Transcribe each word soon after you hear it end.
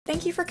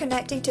Thank you for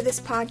connecting to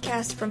this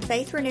podcast from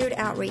Faith Renewed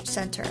Outreach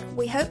Center.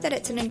 We hope that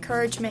it's an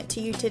encouragement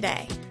to you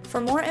today. For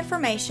more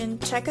information,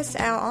 check us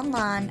out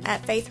online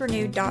at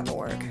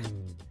faithrenewed.org.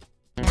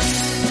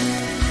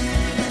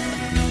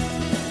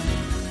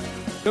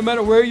 No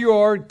matter where you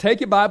are, take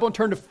your Bible and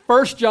turn to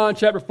 1 John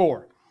chapter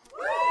 4.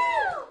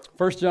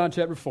 1 John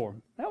chapter 4.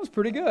 That was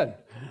pretty good.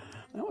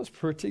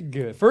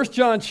 1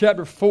 John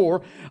chapter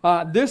 4.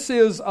 This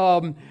is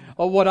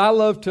what I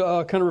love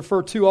to kind of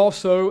refer to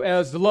also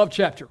as the love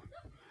chapter.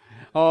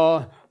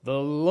 The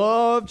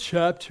love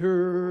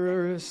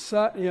chapter.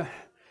 Yeah.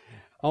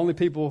 Only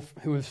people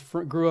who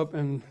grew up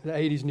in the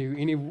 80s knew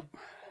any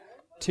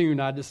tune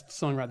I just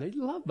sung right there.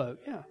 Love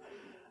Boat.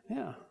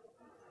 Yeah.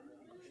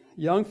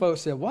 Young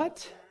folks said,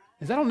 "What?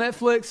 Is that on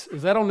Netflix?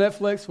 Is that on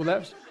Netflix?"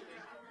 Well,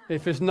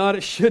 if it's not,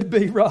 it should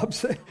be. Rob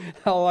said,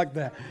 "I like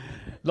that."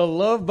 The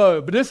Love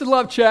Boat. But this is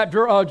love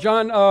chapter. 1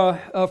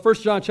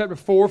 John chapter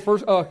 4,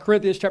 1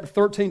 Corinthians chapter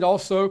 13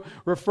 also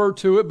refer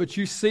to it. But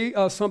you see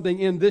something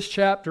in this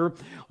chapter.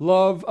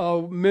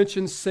 Love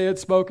mentioned, said,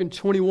 spoken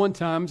 21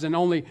 times, and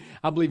only,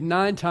 I believe,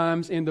 9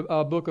 times in the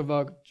book of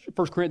 1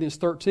 Corinthians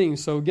 13.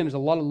 So again, there's a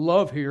lot of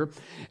love here.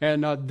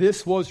 And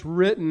this was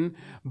written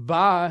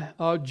by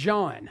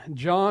John.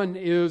 John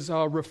is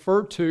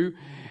referred to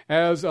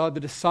as the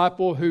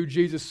disciple who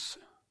Jesus,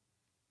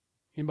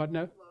 anybody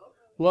know?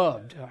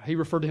 Loved. He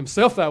referred to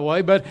himself that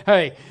way, but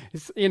hey,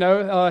 he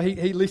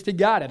at least he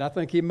got it. I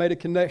think he made a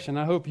connection.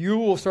 I hope you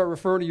will start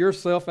referring to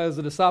yourself as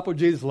the disciple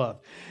Jesus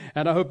loved.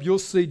 And I hope you'll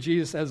see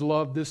Jesus as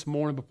loved this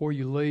morning before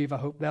you leave. I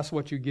hope that's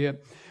what you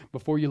get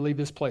before you leave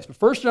this place.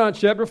 But 1 John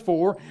chapter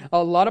 4,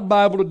 a lot of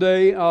Bible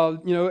today,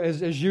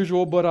 as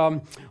usual, but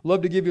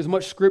love to give you as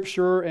much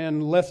scripture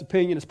and less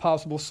opinion as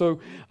possible. So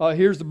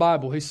here's the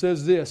Bible. He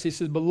says this. He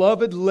says,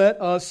 "Beloved, let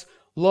us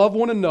love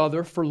one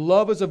another, for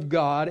love is of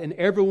God, and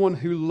everyone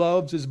who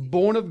loves is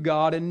born of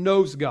God and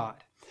knows God.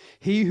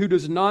 He who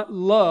does not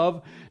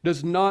love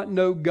does not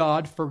know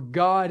God, for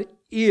God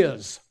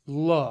is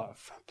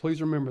love."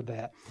 Please remember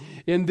that.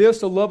 "In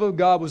this, the love of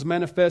God was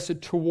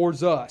manifested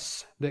towards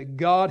us, that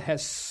God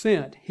has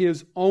sent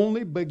His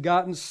only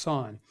begotten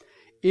Son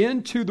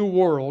into the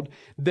world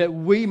that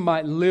we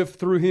might live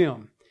through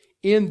Him.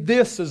 In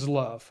this is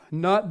love,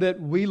 not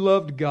that we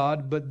loved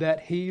God, but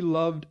that He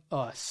loved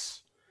us."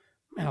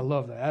 Man, I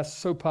love that. That's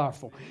so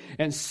powerful.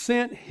 "And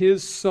sent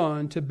His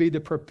Son to be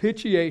the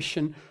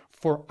propitiation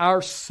for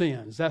our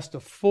sins." That's the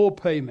full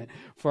payment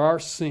for our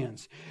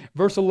sins.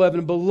 Verse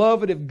 11,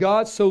 "Beloved, if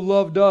God so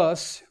loved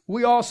us,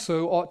 we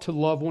also ought to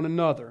love one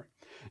another.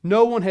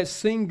 No one has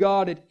seen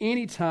God at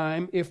any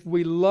time. If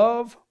we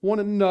love one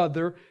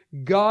another,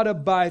 God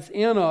abides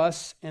in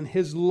us, and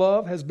His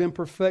love has been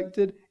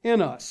perfected in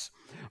us.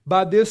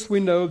 By this we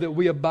know that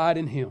we abide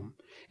in Him,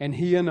 and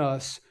He in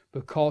us,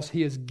 because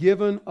He has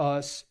given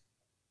us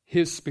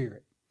His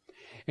Spirit.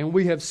 And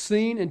we have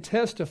seen and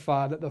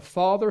testify that the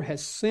Father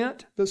has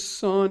sent the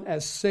Son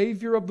as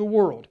Savior of the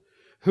world.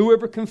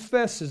 Whoever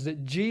confesses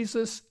that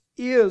Jesus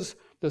is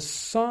the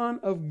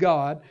Son of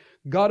God,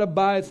 God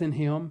abides in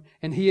Him,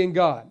 and He in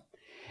God.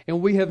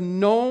 And we have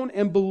known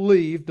and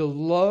believed the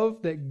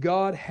love that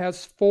God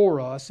has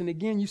for us." And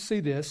again, you see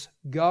this.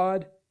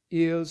 God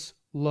is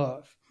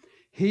love.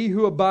 "He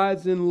who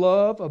abides in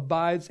love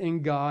abides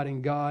in God,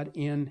 and God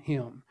in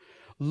him.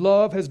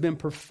 Love has been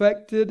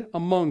perfected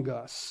among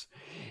us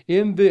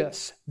in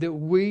this, that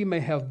we may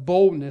have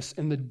boldness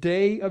in the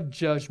day of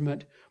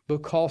judgment,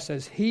 because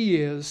as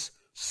He is,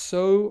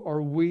 so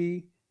are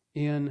we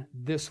in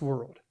this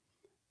world.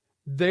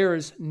 There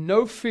is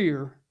no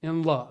fear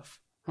in love."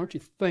 Aren't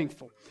you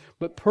thankful?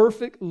 "But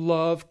perfect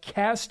love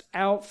casts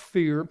out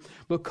fear,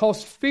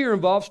 because fear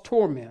involves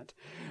torment.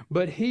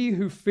 But he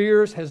who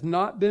fears has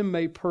not been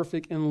made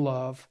perfect in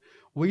love.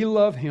 We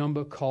love him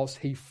because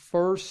He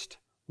first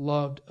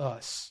loved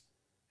us."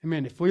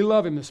 Amen. If we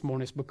love Him this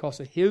morning, it's because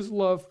of His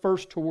love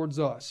first towards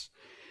us.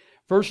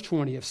 Verse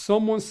 20, "If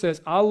someone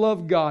says, 'I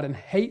love God,' and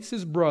hates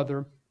his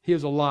brother, he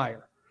is a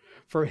liar.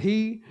 For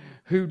he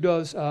who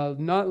does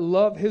not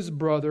love his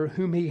brother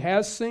whom he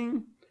has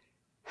seen,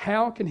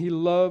 how can he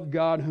love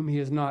God whom he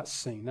has not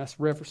seen?" That's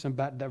referencing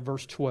back to that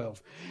verse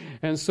 12.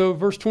 And so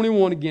verse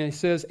 21 again, it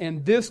says,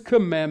 "And this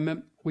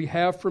commandment we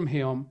have from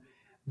Him,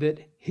 that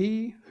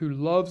he who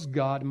loves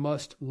God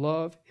must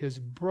love his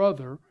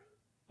brother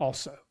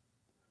also."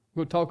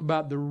 We're going to talk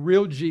about the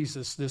real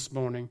Jesus this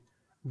morning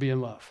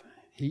being love.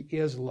 He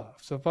is love.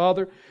 So,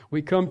 Father,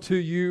 we come to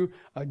You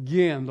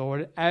again,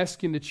 Lord,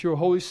 asking that Your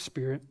Holy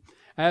Spirit,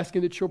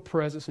 asking that Your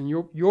presence and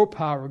your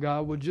power,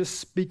 God, will just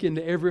speak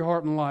into every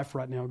heart and life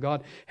right now.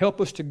 God,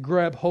 help us to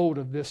grab hold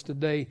of this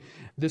today,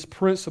 this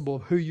principle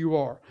of who You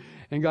are.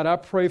 And God, I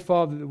pray,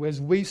 Father, that as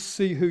we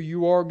see who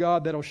You are,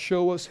 God, that'll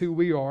show us who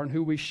we are and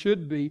who we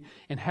should be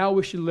and how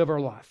we should live our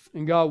life.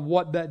 And God,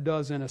 what that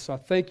does in us. So I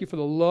thank You for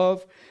the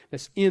love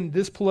that's in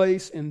this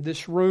place, in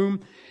this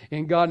room.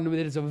 And God, that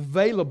is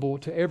available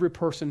to every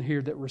person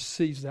here that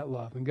receives that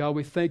love. And God,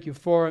 we thank You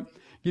for it.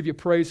 Give You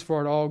praise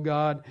for it all,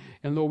 God.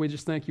 And Lord, we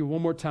just thank You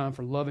one more time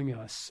for loving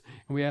us.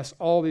 And we ask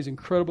all these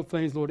incredible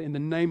things, Lord, in the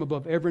name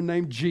above every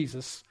name,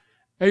 Jesus.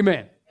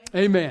 Amen.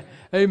 Amen.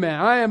 Amen.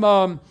 I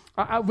am.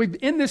 We've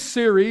in this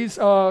series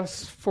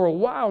for a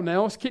while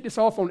now. Let's kick this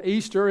off on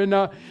Easter,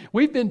 and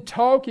we've been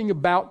talking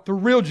about the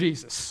real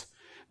Jesus.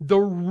 The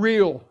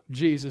real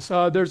Jesus.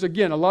 There's,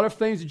 again, a lot of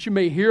things that you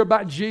may hear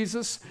about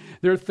Jesus.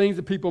 There are things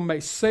that people may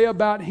say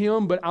about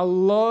him, but I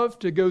love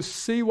to go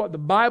see what the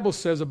Bible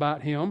says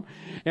about him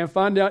and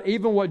find out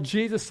even what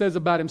Jesus says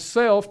about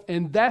himself,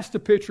 and that's the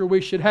picture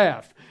we should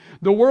have.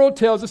 The world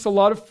tells us a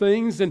lot of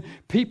things, and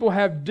people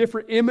have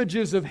different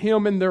images of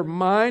him in their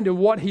mind and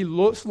what he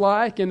looks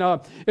like, and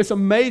it's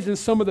amazing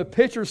some of the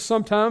pictures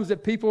sometimes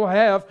that people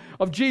have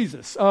of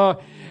Jesus. I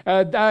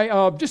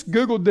just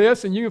Googled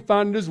this, and you can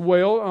find it as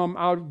well.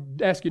 I'll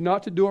ask you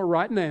not to do it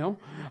right now.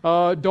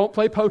 Don't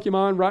play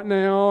Pokemon right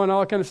now and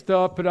all that kind of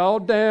stuff. Put it all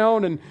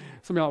down, and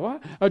some of y'all,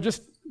 what?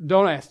 Just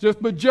don't ask.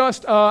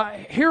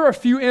 Here are a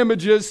few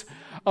images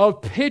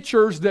of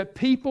pictures that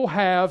people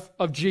have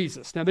of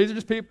Jesus. Now, these are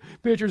just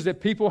pictures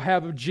that people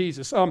have of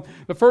Jesus.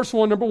 The first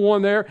one, number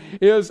one there,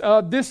 is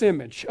this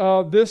image.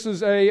 This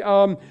is a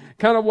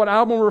kind of what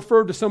I'm going to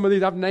refer to some of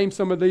these. I've named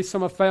some of these.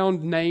 Some I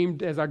found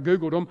named as I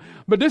Googled them.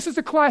 But this is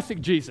the classic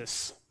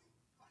Jesus.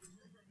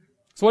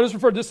 So what is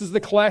referred to? This is the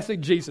classic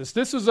Jesus.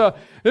 This is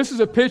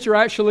a picture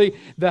actually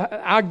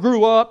that I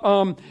grew up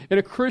in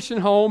a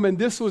Christian home, and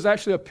this was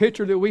actually a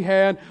picture that we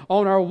had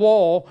on our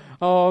wall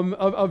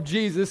of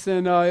Jesus,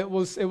 and it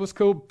was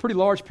cool, pretty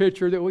large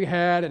picture that we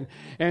had,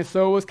 and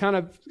so it was kind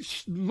of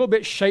a little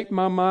bit shaped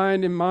my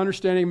mind and my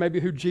understanding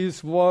maybe who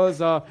Jesus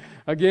was.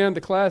 Again,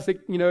 the classic,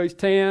 he's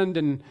tanned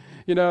and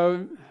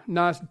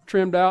nice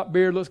trimmed out,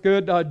 beard looks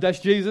good. That's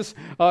Jesus,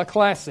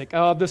 classic.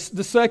 The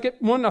second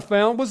one I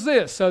found was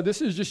this. So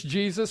this is just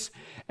Jesus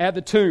at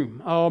the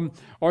tomb.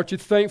 Aren't you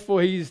thankful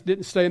he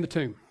didn't stay in the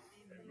tomb?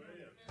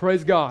 Amen.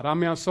 Praise God.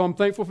 So I'm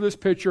thankful for this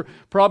picture.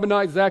 Probably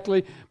not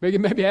exactly,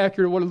 maybe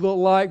accurate what it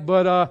looked like,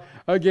 but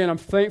again, I'm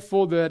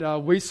thankful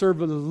that we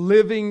serve a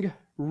living,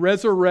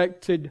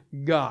 resurrected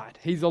God.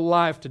 He's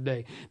alive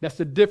today. That's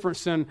the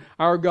difference in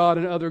our God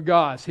and other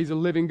gods. He's a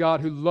living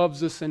God who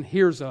loves us and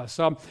hears us.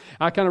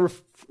 I kind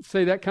of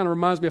say that kind of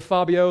reminds me of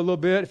Fabio a little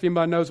bit. If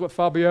anybody knows what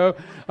Fabio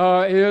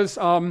is,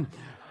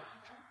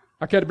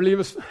 I can't believe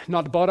it's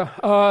not the butter.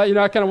 I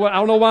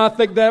don't know why I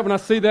think that when I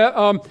see that.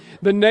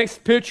 The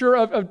next picture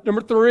of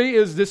number 3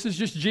 is this is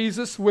just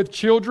Jesus with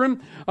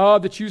children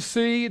that you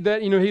see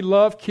that, he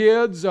loved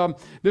kids.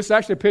 This is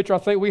actually a picture. I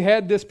think we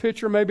had this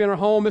picture maybe in our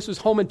home. This is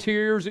home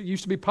interiors. It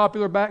used to be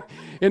popular back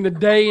in the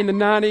day in the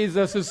 90s.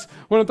 This is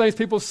one of the things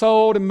people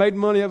sold and made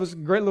money. It was a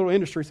great little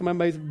industry. Somebody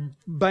made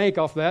bank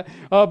off that.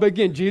 But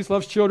again, Jesus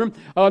loves children.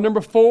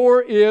 Number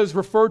 4 is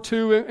referred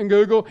to in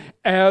Google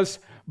as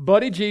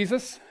Buddy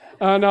Jesus.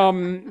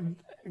 And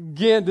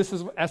again,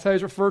 that's how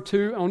he's referred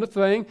to on the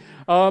thing.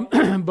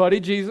 Buddy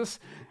Jesus.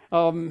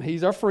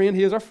 He's our friend.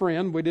 He is our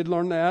friend. We did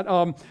learn that.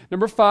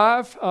 Number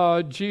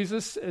 5,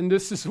 Jesus, and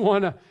this is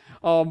one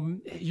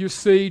you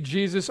see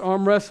Jesus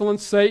arm wrestling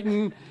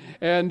Satan.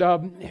 And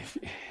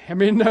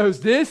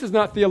knows this is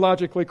not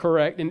theologically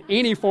correct in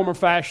any form or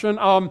fashion.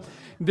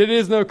 There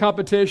is no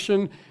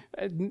competition.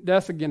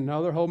 That's, again,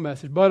 another whole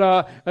message.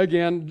 But,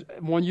 again,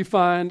 one you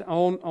find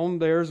on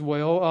there as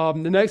well.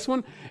 The next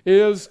one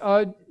is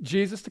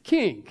Jesus the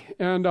King.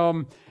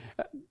 And,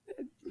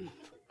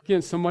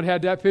 again, someone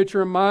had that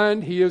picture in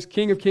mind. He is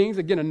King of Kings.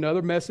 Again,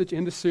 another message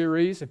in the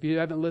series. If you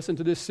haven't listened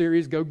to this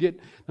series, go get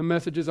the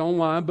messages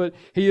online. But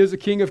he is the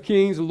King of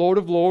Kings, Lord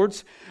of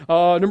Lords.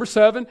 Number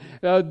 7,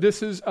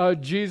 this is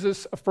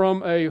Jesus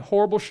from a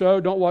horrible show.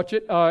 Don't watch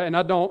it, and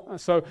I don't.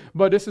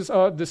 But this is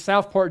the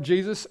South Park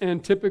Jesus.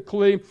 And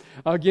typically,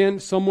 again,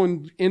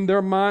 someone in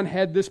their mind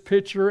had this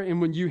picture. And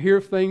when you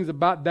hear things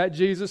about that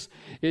Jesus,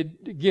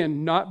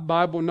 again, not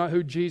Bible, not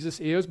who Jesus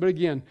is. But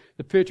again,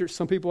 the picture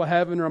some people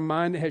have in their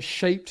mind that has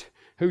shaped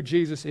who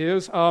Jesus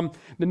is. The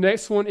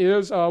next one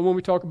is one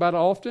we talk about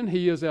often.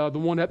 He is the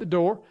one at the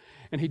door,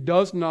 and he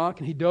does knock,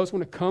 and he does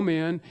want to come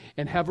in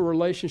and have a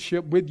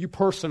relationship with you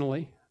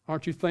personally.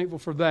 Aren't you thankful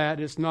for that?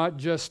 It's not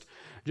just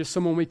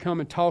someone we come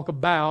and talk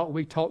about.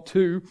 We talk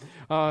to.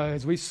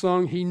 As we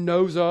sung, he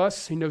knows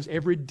us. He knows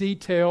every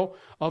detail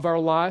of our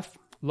life.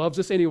 Loves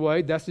us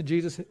anyway. That's the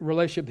Jesus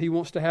relationship he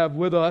wants to have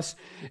with us.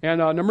 And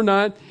number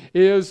 9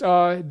 is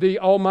the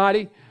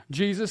Almighty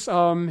Jesus.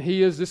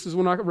 This is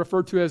one I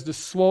refer to as the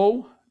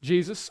swole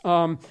Jesus. If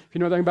you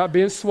know anything about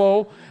being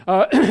swole,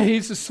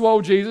 he's the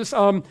swole Jesus.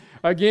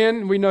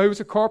 Again, we know he was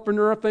a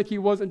carpenter. I think he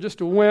wasn't just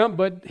a wimp,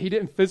 but he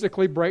didn't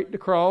physically break the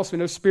cross. We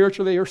know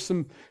spiritually there's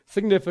some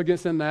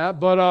significance in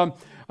that. But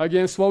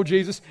again, swole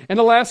Jesus. And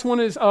the last one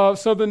is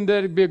something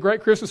that would be a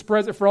great Christmas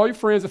present for all your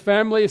friends and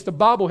family. It's the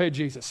bobblehead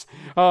Jesus.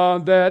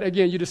 That,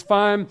 again, you just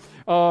find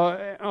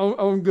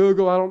on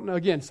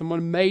Google.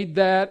 Someone made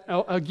that.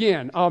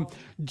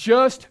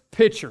 Just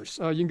pictures.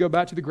 You can go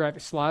back to the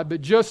graphic slide,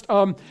 but just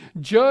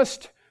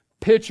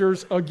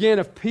pictures, again,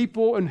 of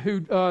people and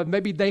who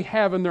maybe they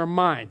have in their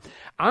mind.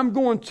 I'm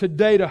going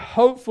today to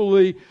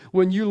hopefully,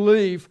 when you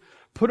leave,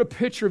 put a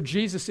picture of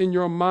Jesus in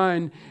your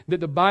mind that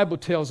the Bible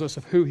tells us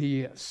of who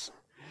he is.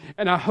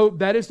 And I hope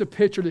that is the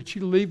picture that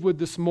you leave with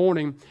this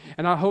morning.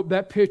 And I hope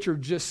that picture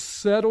just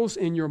settles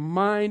in your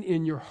mind,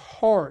 in your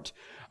heart,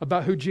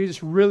 about who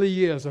Jesus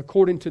really is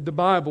according to the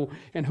Bible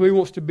and who He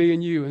wants to be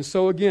in you. And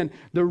so again,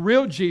 the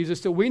real Jesus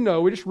that we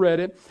know, we just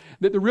read it,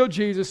 that the real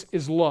Jesus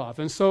is love.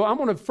 And so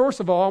first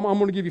of all, I'm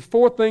going to give you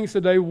 4 things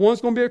today. One's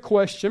going to be a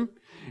question.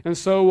 And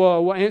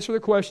so we'll answer the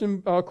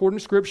question according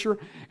to Scripture.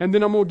 And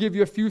then I'm going to give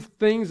you a few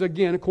things,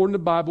 again, according to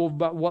the Bible,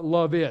 about what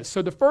love is.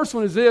 So the first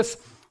one is this.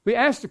 We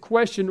ask the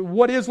question,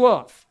 what is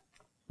love?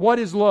 What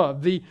is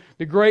love? The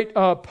great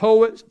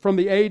poet from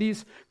the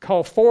 80s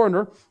called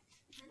Foreigner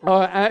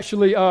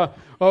actually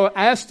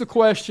asked the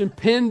question,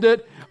 penned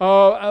it.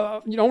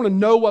 I want to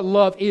know what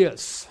love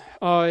is.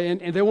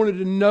 And they wanted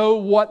to know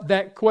what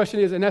that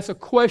question is. And that's a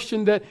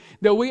question that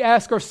we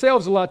ask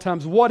ourselves a lot of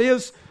times. What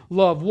is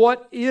love?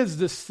 What is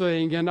this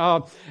thing? And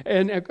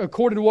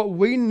according to what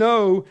we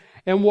know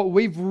and what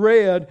we've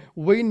read,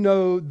 we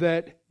know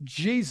that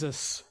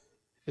Jesus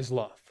is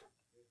love.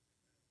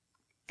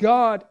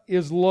 God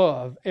is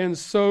love. And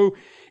so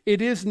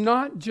it is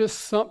not just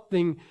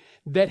something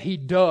that He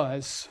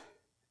does,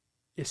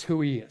 it's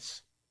who He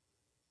is.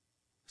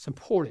 It's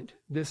important.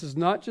 This is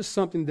not just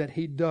something that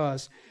He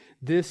does.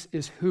 This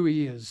is who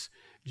He is.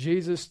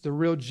 Jesus, the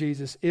real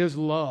Jesus, is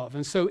love.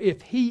 And so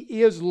if He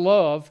is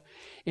love,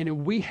 and if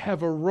we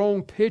have a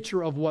wrong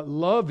picture of what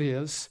love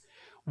is,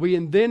 we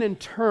then in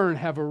turn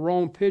have a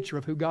wrong picture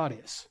of who God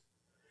is.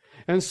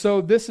 And so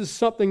this is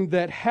something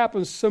that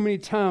happens so many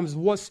times.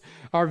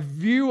 Our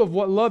view of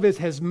what love is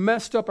has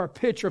messed up our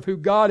picture of who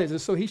God is. And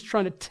so He's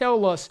trying to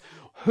tell us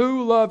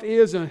who love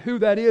is and who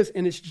that is,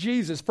 and it's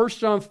Jesus. 1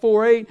 John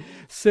 4:8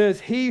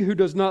 says, "He who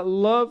does not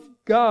love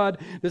God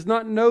does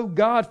not know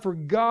God, for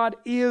God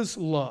is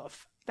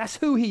love." That's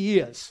who He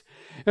is.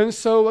 And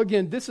so,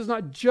 again, this is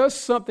not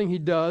just something He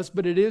does,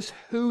 but it is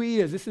who He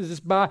is. This is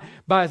just by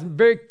His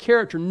very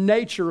character,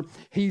 nature,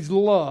 He's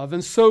love.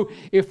 And so,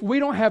 if we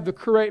don't have the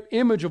correct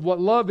image of what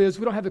love is,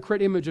 we don't have the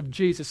correct image of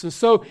Jesus. And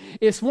so,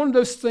 it's one of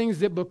those things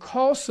that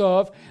because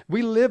of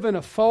we live in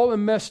a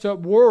fallen, messed up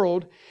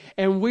world,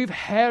 and we've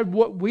had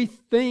what we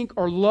think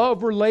are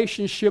love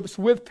relationships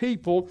with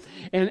people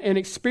and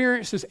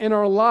experiences in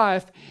our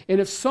life. And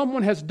if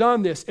someone has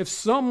done this, if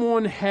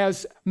someone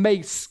has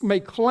made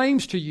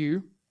claims to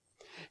you,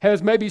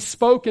 has maybe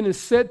spoken and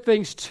said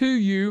things to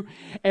you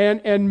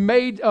and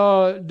made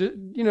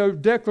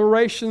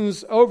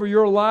declarations over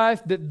your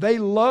life that they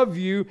love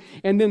you,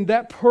 and then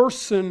that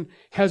person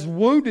has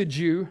wounded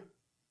you,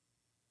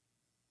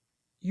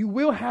 you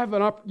will have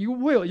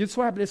it's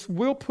what happens. This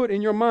will put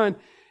in your mind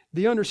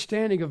the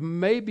understanding of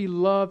maybe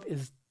love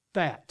is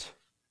that.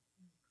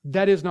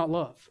 That is not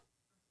love.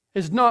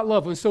 It's not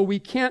love. And so we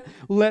can't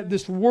let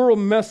this world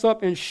mess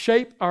up and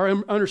shape our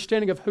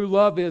understanding of who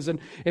love is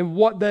and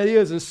what that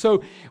is. And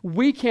so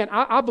we can't,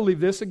 I believe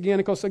this, again,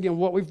 because again,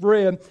 what we've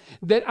read,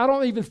 that I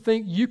don't even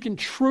think you can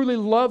truly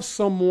love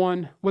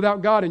someone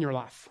without God in your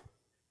life.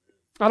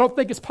 I don't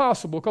think it's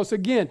possible, because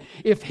again,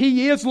 if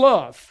He is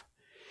love,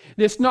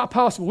 it's not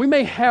possible. We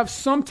may have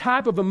some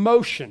type of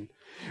emotion.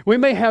 We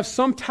may have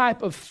some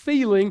type of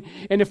feeling,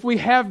 and if we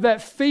have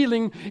that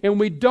feeling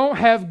and we don't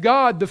have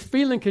God, the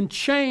feeling can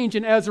change,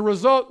 and as a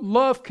result,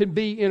 love can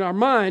be in our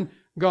mind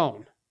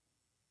gone.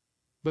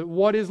 But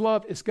what is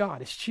love? It's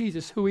God. It's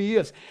Jesus, who He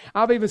is.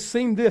 I've even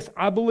seen this.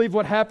 I believe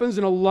what happens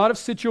in a lot of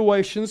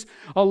situations,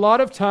 a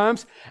lot of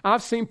times,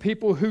 I've seen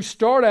people who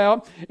start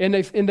out and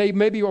they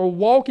maybe are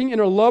walking in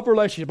a love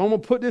relationship. I'm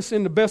going to put this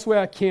in the best way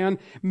I can,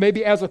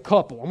 maybe as a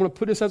couple. I'm going to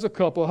put this as a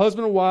couple, a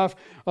husband and wife,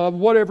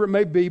 whatever it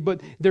may be.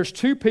 But there's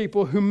two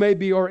people who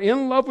maybe are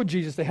in love with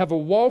Jesus. They have a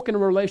walk in a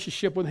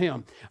relationship with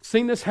Him. I've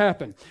seen this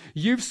happen.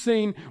 You've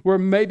seen where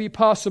maybe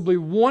possibly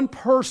one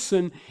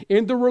person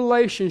in the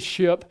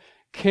relationship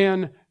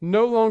can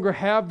no longer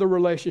have the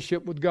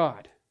relationship with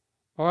God.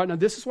 All right, now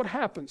this is what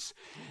happens.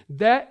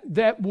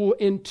 That will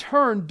in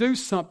turn do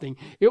something.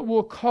 It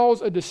will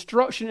cause a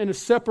destruction and a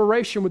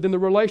separation within the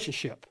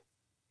relationship.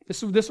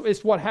 This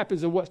is what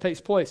happens and what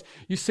takes place.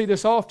 You see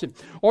this often.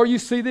 Or you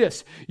see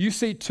this. You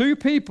see two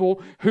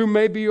people who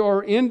maybe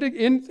are in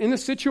a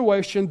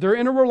situation, they're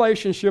in a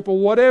relationship or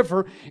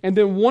whatever, and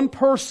then one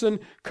person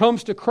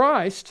comes to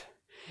Christ,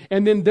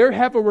 and then they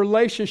have a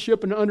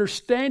relationship and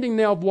understanding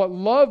now of what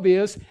love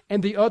is,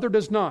 and the other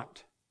does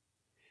not.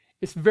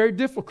 It's very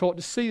difficult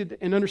to see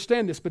and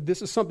understand this, but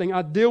this is something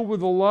I deal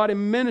with a lot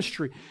in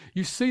ministry.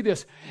 You see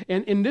this,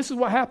 and this is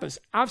what happens.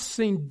 I've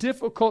seen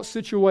difficult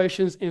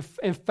situations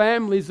in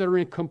families that are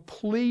in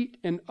complete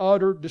and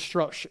utter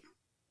destruction.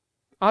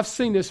 I've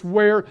seen this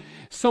where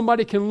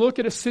somebody can look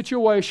at a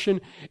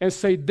situation and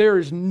say, there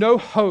is no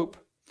hope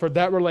for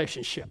that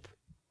relationship.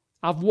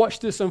 I've watched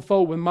this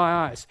unfold with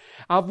my eyes.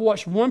 I've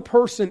watched one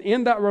person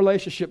in that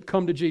relationship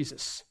come to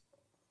Jesus.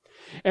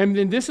 And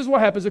then this is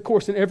what happens, of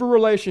course, in every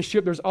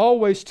relationship, there's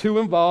always two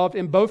involved,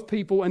 and both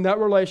people in that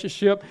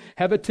relationship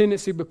have a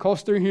tendency,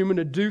 because they're human,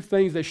 to do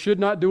things they should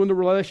not do in the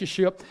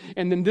relationship.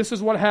 And then this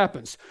is what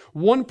happens.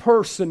 One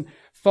person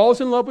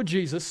falls in love with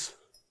Jesus.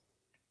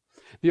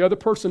 The other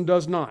person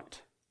does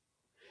not.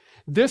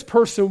 this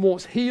person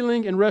wants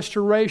healing and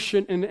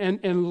restoration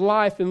and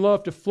life and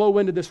love to flow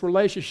into this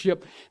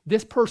relationship.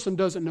 This person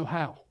doesn't know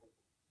how.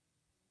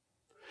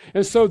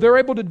 And so they're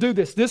able to do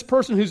this. This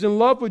person who's in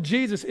love with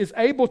Jesus is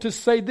able to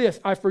say this,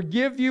 I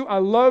forgive you, I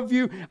love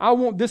you, I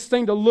want this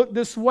thing to look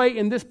this way,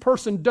 and this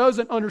person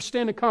doesn't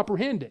understand and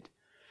comprehend it.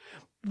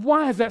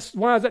 Why is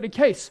that the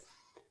case?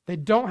 They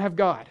don't have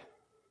God.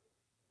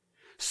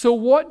 So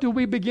what do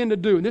we begin to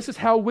do? And this is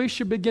how we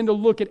should begin to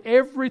look at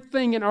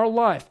everything in our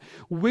life.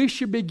 We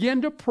should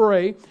begin to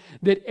pray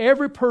that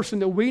every person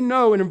that we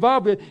know and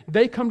involved with,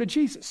 they come to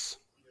Jesus.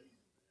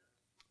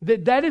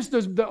 That is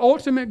the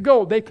ultimate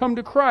goal. They come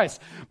to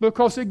Christ.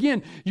 Because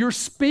again, you're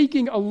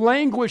speaking a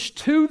language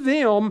to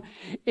them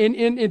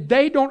and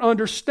they don't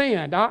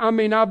understand. I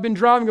mean, I've been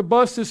driving a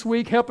bus this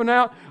week, helping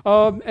out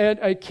at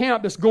a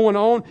camp that's going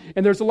on,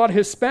 and there's a lot of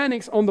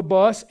Hispanics on the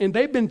bus, and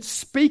they've been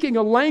speaking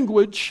a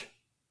language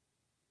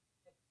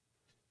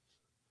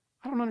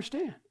I don't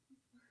understand.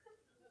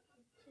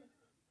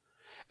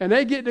 And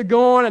they get to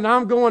going, and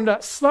I'm going to,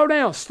 slow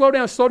down.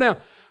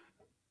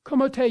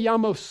 Como te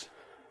llamas?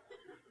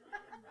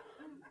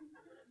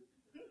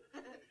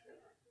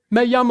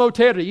 Me llamo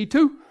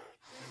Terito.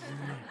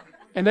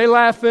 And they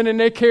laughing and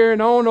they carrying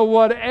on or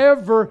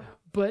whatever.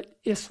 But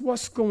it's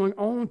what's going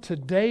on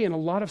today in a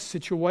lot of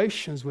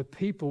situations with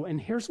people. And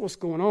here's what's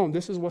going on.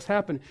 This is what's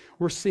happening.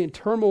 We're seeing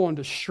turmoil and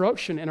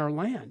destruction in our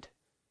land.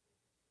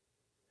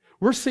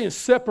 We're seeing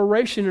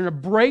separation and a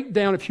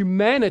breakdown of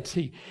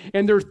humanity.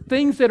 And there are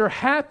things that are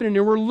happening,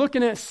 and we're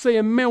looking at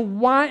saying, man,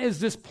 why is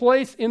this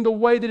place in the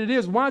way that it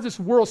is? Why is this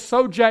world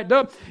so jacked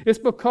up? It's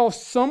because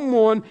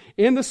someone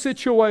in the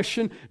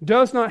situation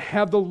does not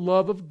have the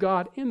love of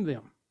God in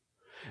them.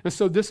 And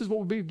so this is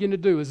what we begin to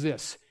do is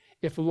this.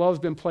 If the love has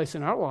been placed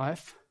in our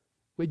life,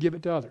 we give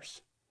it to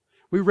others.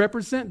 We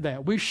represent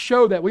that. We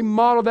show that. We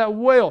model that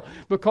well.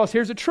 Because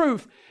here's the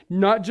truth.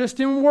 Not just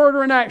in word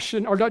or in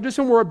action, or not just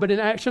in word, but in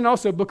action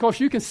also.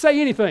 Because you can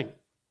say anything.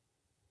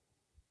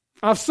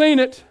 I've seen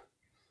it.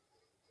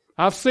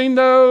 I've seen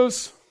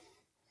those,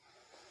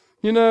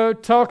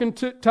 talking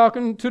to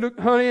the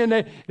honey,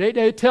 and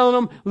they telling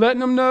them, letting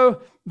them know,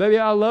 baby,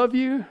 I love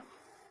you.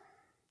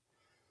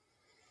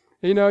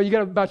 You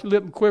got about your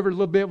lip and quiver a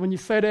little bit when you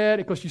say that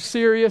because you're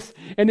serious.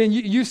 And then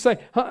you say,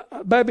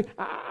 baby,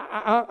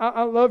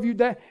 I love you,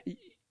 Dad.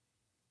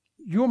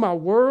 You're my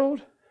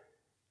world.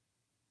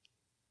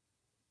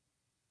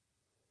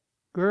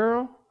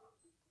 Girl.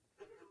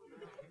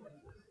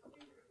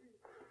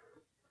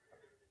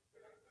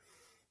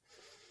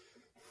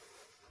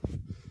 I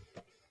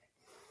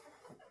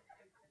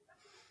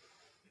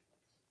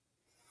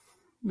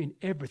mean,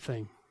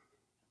 everything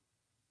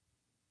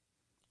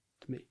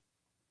to me.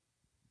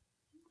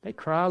 They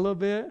cry a little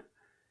bit.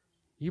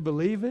 You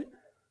believe it?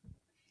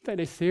 You think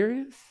they're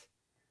serious?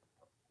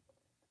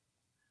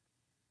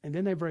 And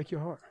then they break your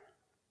heart.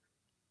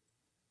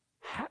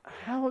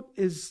 How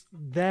is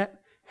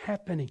that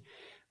happening?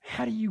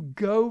 How do you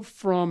go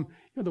from,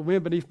 the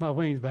wind beneath my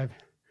wings, baby,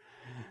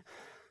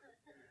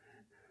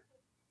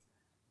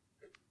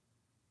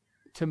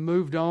 to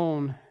moved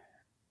on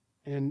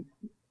and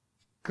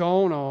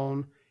gone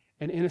on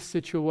and in a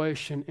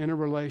situation, in a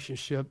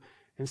relationship,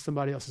 and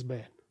somebody else is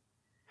bad?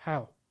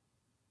 How?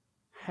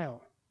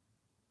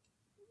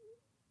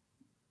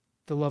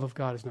 The love of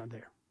God is not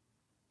there.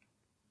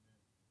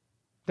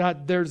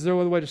 There's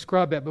no other way to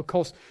describe that,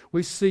 because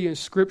we see in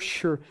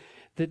Scripture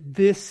that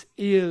this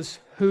is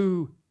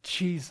who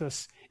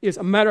Jesus is.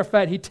 A matter of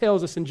fact, he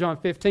tells us in John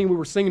 15, we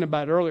were singing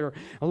about it earlier.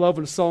 I love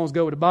when the songs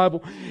go with the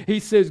Bible. He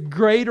says,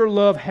 greater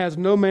love has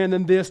no man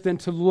than this, than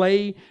to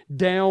lay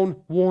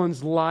down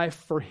one's life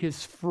for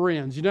his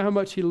friends. You know how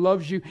much he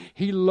loves you?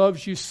 He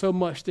loves you so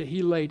much that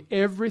he laid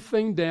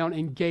everything down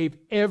and gave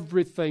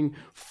everything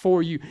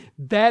for you.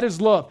 That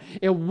is love.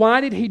 And why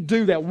did he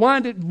do that?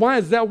 Why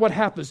is that what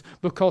happens?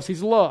 Because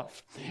he's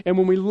love. And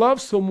when we love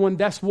someone,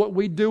 that's what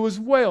we do as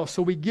well.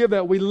 So we give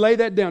that, we lay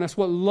that down. That's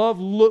what love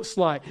looks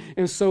like.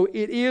 And so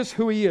it is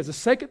who he is. The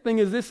second thing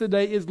is this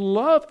today is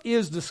love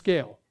is the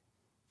scale.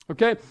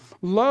 Okay?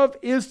 Love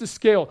is the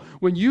scale.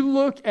 When you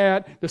look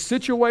at the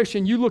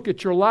situation, you look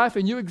at your life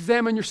and you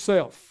examine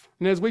yourself.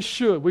 And as we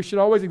should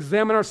always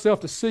examine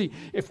ourselves to see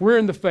if we're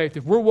in the faith,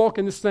 if we're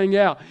walking this thing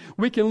out.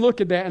 We can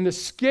look at that, and the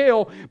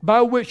scale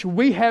by which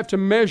we have to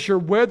measure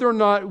whether or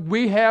not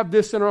we have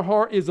this in our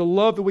heart is the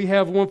love that we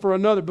have one for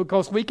another,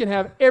 because we can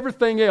have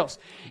everything else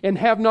and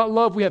have not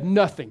love, we have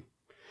nothing.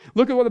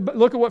 Look at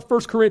what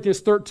 1 Corinthians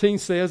 13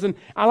 says, and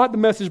I like the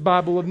Message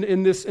Bible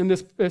in this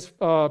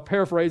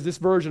paraphrase, this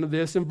version of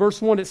this. In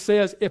verse 1 it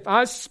says, if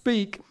I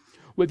speak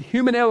with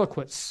human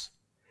eloquence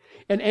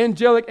and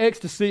angelic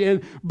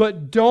ecstasy,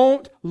 but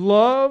don't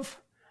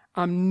love,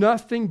 I'm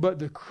nothing but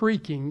the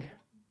creaking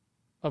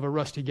of a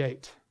rusty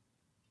gate.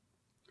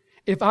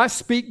 If I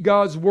speak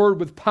God's word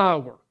with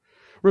power,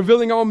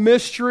 revealing all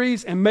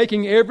mysteries and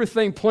making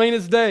everything plain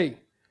as day,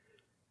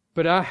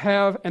 but I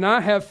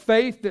have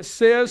faith that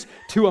says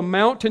to a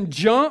mountain,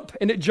 jump,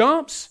 and it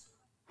jumps,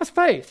 that's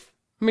faith.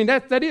 I mean,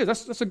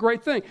 that's a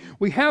great thing.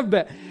 We have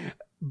that.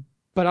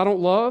 But I don't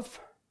love,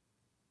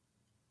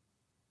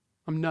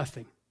 I'm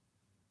nothing.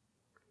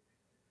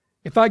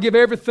 If I give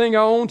everything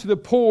I own to the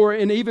poor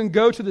and even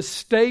go to the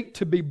stake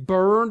to be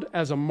burned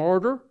as a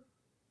martyr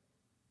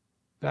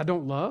that I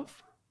don't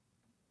love,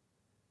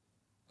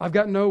 I've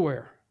got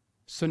nowhere.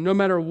 So no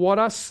matter what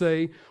I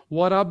say,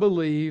 what I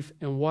believe,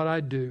 and what I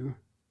do,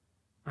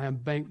 I am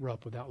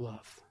bankrupt without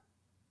love.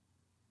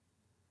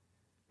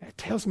 That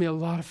tells me a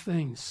lot of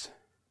things.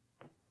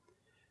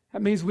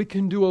 That means we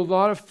can do a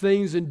lot of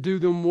things and do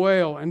them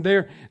well. And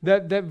there,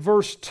 that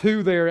verse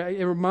 2 there,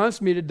 it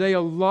reminds me today a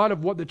lot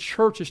of what the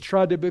church has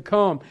tried to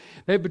become.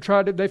 They've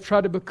tried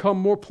to become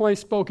more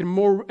plain-spoken,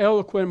 more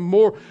eloquent,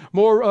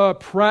 more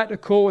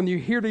practical. And you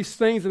hear these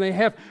things and they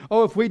have,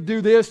 if we do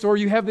this, or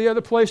you have the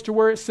other place to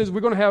where it says we're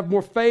going to have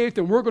more faith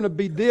and we're going to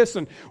be this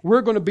and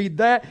we're going to be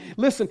that.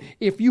 Listen,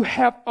 if you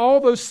have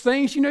all those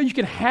things, you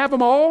can have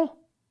them all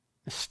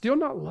and still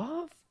not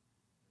love.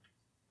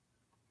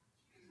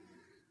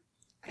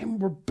 And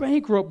we're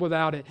bankrupt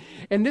without it.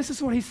 And this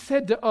is what he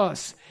said to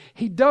us.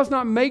 He does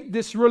not make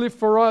this really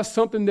for us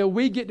something that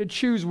we get to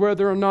choose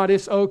whether or not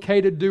it's okay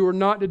to do or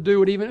not to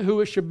do, and even who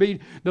it should be,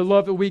 the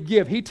love that we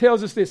give. He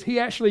tells us this. He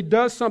actually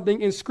does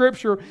something in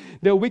Scripture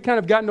that we kind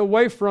of gotten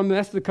away from. And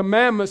that's the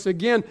commandments.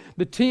 Again,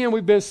 the 10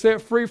 we've been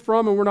set free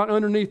from, and we're not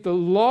underneath the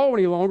law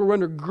any longer. We're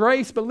under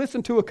grace. But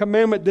listen to a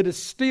commandment that is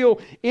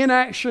still in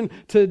action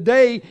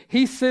today.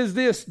 He says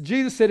this.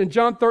 Jesus said in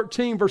John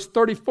 13, verse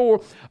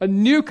 34, a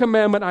new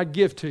commandment I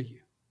give to you.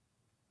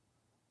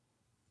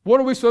 What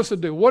are we supposed to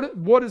do?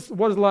 What does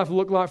life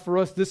look like for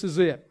us? This is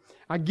it.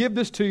 I give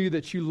this to you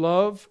that you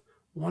love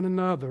one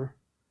another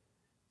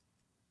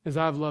as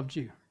I've loved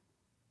you.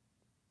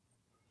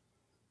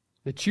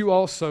 That you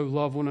also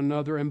love one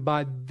another, and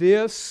by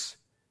this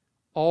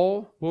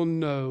all will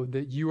know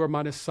that you are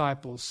my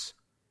disciples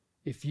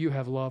if you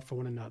have love for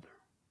one another.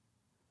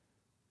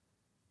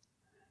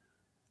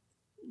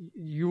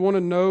 You want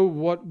to know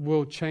what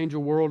will change a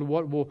world,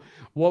 what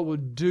will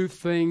do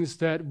things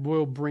that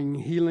will bring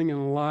healing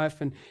and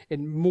life, and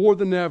more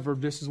than ever,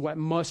 this is what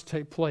must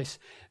take place.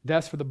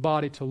 That's for the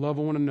body to love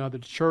one another,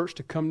 the church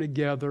to come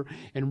together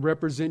and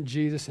represent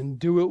Jesus and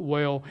do it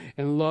well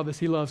and love as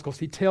He loves. Because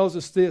He tells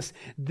us this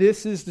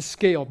is the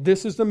scale,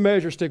 this is the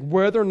measure stick,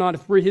 whether or not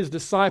if we're His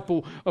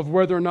disciple, of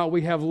whether or not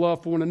we have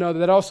love for one another.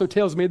 That also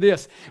tells me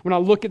this. When I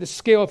look at the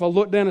scale, if I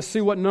look down and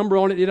see what number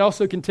on it, it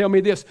also can tell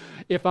me this.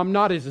 If I'm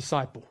not His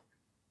disciple,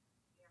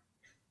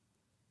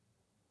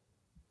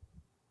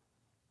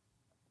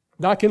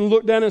 I can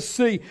look down and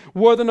see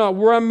whether or not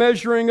where I'm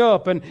measuring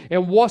up and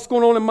what's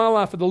going on in my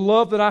life, and the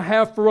love that I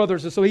have for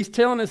others. And so He's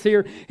telling us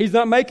here, He's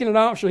not making it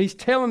optional. He's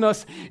telling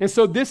us. And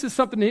so this is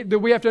something that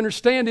we have to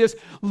understand is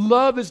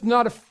love is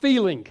not a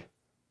feeling.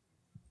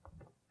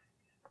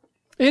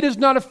 It is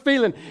not a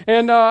feeling.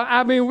 And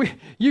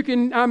you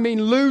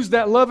can lose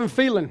that love and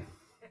feeling.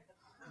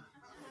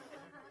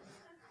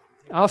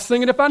 I'll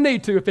sing it if I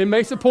need to. If it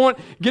makes a point,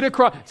 get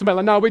across. Somebody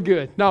like, no, we're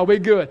good. No, we're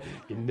good.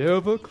 You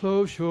never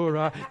close your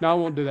eye. No, I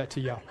won't do that to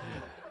y'all.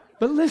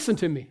 But listen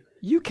to me.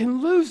 You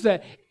can lose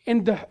that.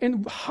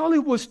 And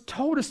Hollywood's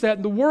told us that.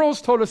 And the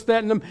world's told us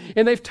that.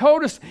 And they've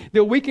told us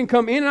that we can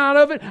come in and out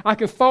of it. I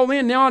can fall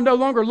in. Now I no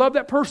longer love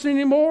that person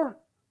anymore.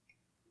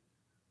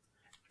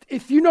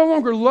 If you no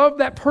longer love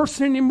that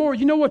person anymore,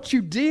 you know what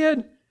you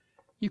did?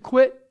 You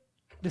quit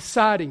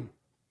deciding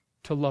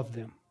to love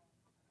them.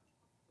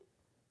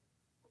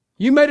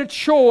 You made a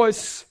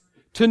choice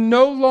to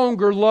no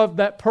longer love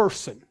that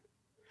person.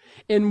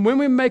 And when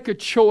we make a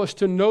choice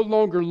to no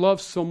longer love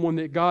someone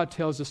that God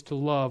tells us to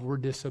love, we're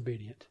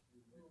disobedient.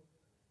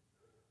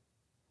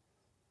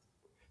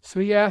 So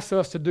He asks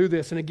us to do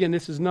this. And again,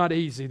 this is not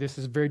easy. This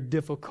is very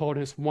difficult.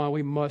 And it's why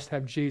we must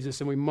have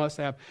Jesus, and we must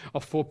have a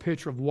full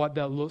picture of what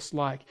that looks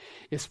like.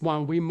 It's why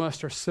we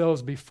must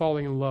ourselves be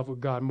falling in love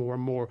with God more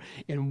and more.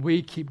 And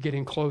we keep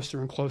getting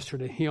closer and closer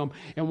to Him.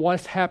 And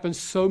what's happened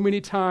so many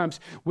times,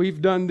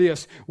 we've done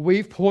this.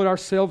 We've pulled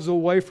ourselves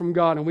away from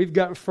God, and we've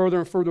gotten further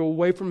and further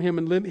away from Him.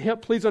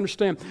 And please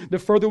understand, the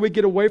further we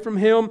get away from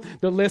Him,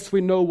 the less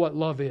we know what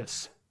love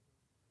is.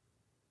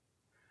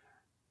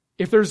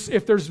 If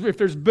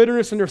there's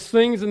bitterness and there's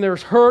things and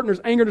there's hurt and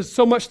there's anger, there's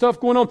so much stuff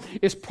going on,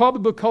 it's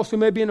probably because we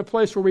may be in a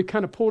place where we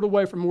kind of pulled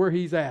away from where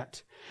He's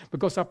at.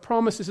 Because I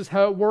promise this is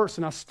how it works,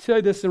 and I say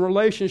this in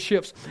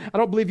relationships. I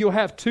don't believe you'll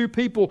have two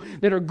people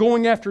that are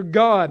going after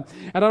God,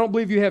 and I don't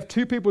believe you have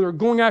two people that are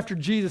going after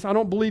Jesus. I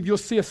don't believe you'll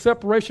see a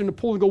separation and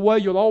pulling away.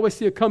 You'll always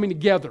see a coming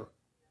together.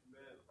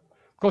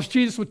 Because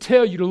Jesus would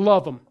tell you to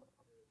love them.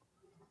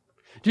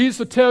 Jesus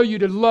will tell you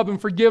to love Him,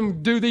 forgive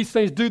Him, do these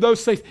things, do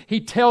those things. He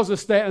tells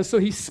us that, and so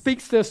He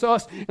speaks this to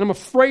us, and I'm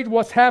afraid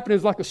what's happened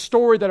is like a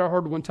story that I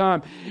heard one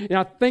time, and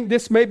I think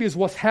this maybe is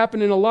what's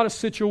happened in a lot of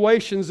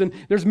situations, and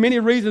there's many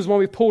reasons why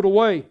we pulled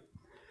away.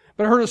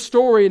 But I heard a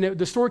story, and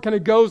the story kind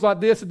of goes like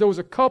this, that there was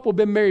a couple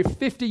been married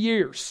 50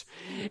 years,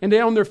 and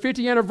on their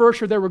 50th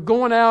anniversary, they were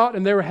going out,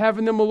 and they were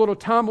having them a little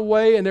time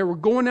away, and they were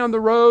going down the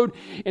road,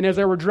 and as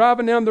they were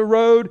driving down the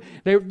road,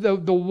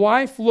 the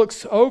wife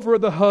looks over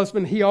at the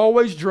husband. He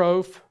always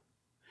drove,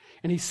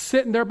 and he's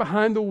sitting there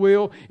behind the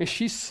wheel, and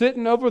she's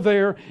sitting over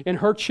there in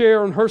her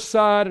chair on her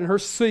side and her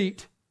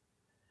seat,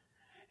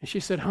 And she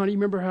said, honey, you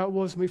remember how it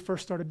was when we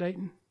first started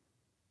dating?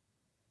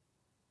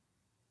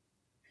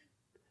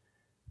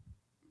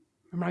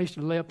 Remember I used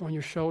to lay up on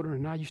your shoulder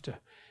and I used to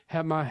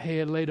have my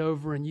head laid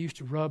over and you used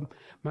to rub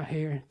my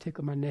hair and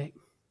tickle my neck?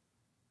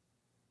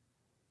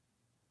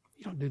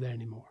 You don't do that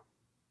anymore.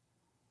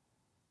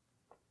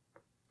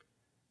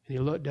 And he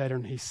looked at her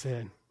and he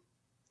said,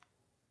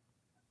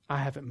 I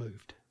haven't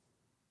moved.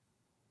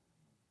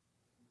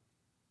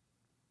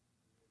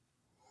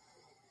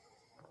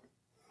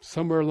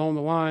 Somewhere along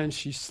the line,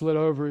 she slid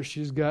over,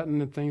 she's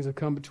gotten, and things have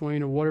come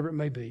between, or whatever it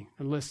may be.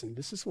 And listen,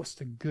 this is what's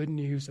the good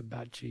news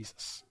about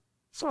Jesus.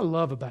 That's what I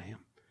love about him.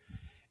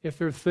 If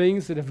there are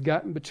things that have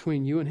gotten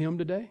between you and him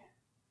today,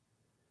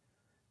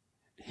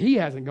 he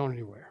hasn't gone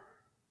anywhere.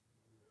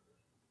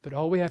 But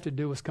all we have to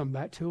do is come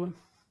back to him.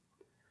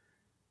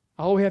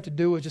 All we have to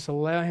do is just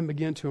allow him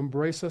again to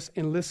embrace us.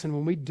 And listen,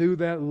 when we do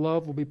that,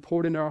 love will be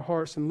poured into our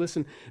hearts. And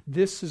listen,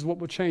 this is what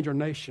will change our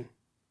nation.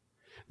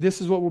 This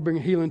is what will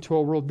bring healing to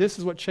our world. This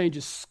is what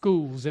changes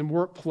schools and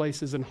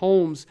workplaces and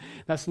homes.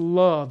 That's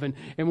love. And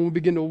when we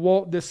begin to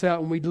walk this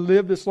out, when we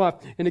live this life,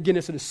 and again,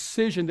 it's a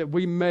decision that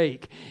we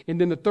make.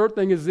 And then the third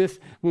thing is this: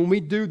 when we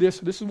do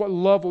this, this is what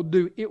love will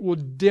do. It will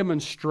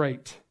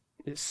demonstrate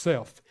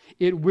itself.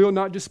 It will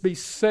not just be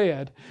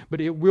said,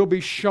 but it will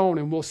be shown,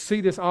 and we'll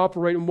see this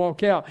operate and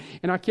walk out.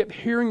 And I kept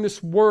hearing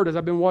this word as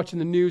I've been watching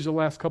the news the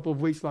last couple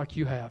of weeks like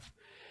you have.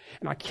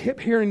 And I kept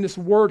hearing this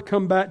word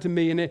come back to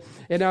me. And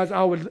as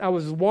I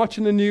was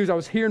watching the news, I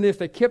was hearing this.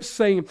 They kept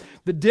saying,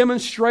 the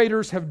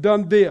demonstrators have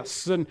done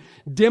this, and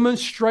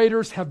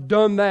demonstrators have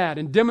done that,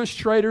 and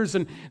demonstrators,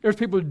 and there's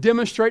people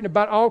demonstrating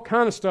about all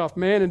kind of stuff,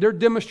 man, and they're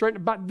demonstrating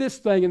about this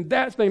thing and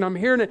that thing. And I'm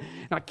hearing it,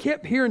 and I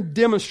kept hearing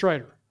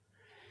demonstrator.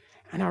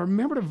 And I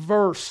remembered a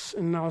verse,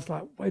 and I was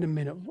like, wait a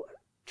minute, what?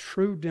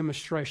 True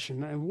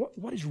demonstration. And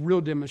what is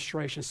real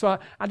demonstration? So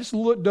I just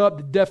looked up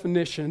the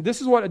definition.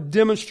 This is what a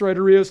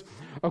demonstrator is.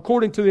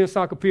 According to the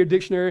Encyclopedia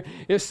Dictionary,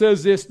 it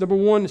says this. Number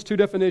one, there's two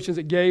definitions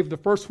it gave. The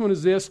first one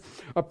is this: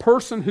 a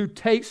person who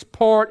takes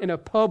part in a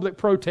public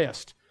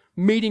protest,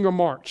 meeting or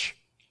march.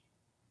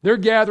 They're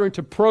gathering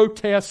to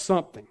protest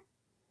something.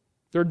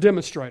 They're a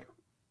demonstrator.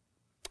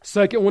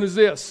 Second one is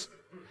this: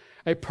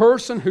 a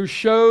person who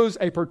shows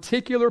a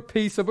particular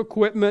piece of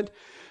equipment,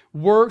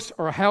 works,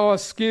 or how a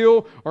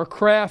skill or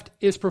craft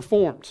is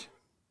performed.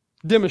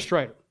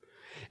 Demonstrator.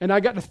 And I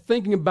got to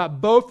thinking about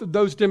both of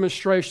those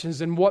demonstrations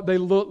and what they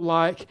look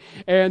like.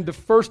 And the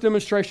first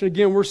demonstration,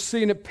 again, we're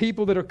seeing it,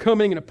 people that are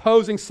coming and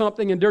opposing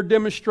something, and they're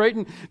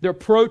demonstrating their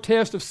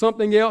protest of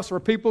something else, or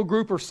a people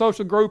group or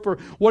social group or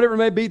whatever it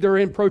may be. They're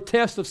in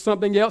protest of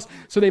something else.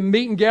 So they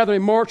meet and gather, they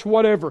march,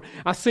 whatever.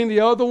 I seen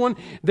the other one.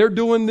 They're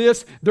doing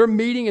this. They're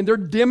meeting and they're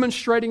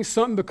demonstrating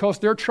something because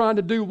they're trying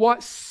to do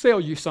what? Sell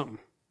you something.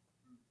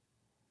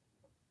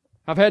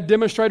 I've had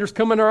demonstrators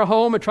come into our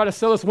home and try to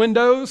sell us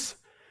windows.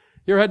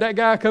 You ever had that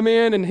guy come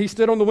in and he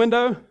stood on the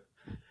window?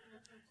 And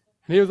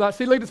he was like,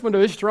 see, look at this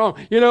window, it's strong.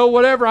 You know,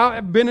 whatever.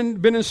 I've been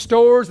in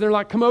stores and they're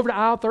like, come over to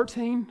aisle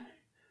 13.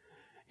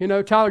 You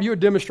know, Tyler, you're a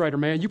demonstrator,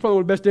 man. You're probably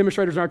one of the best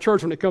demonstrators in our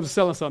church when it comes to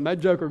selling something. That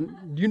joker,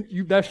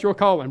 that's your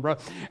calling, bro.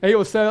 And he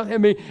will sell,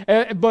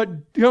 but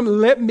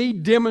let me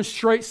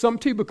demonstrate something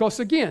to you, because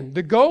again,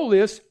 the goal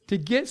is to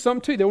get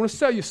something to you. They want to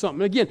sell you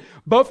something. Again,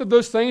 both of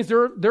those things,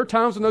 there are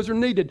times when those are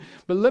needed.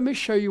 But let me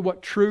show you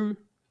what true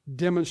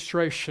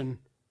demonstration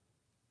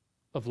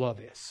of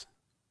love is.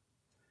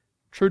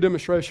 True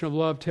demonstration of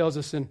love tells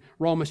us in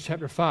Romans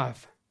chapter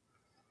 5,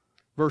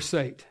 verse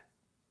 8.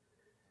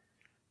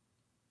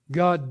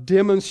 God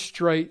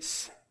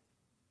demonstrates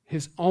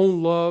His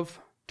own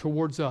love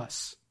towards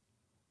us.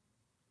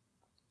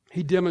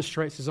 He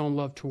demonstrates His own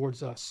love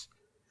towards us.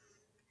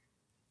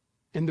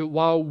 And that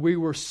while we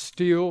were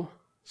still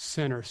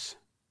sinners,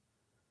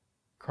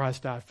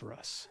 Christ died for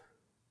us.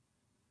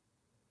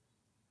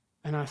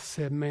 And I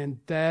said, man,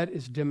 that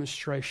is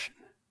demonstration.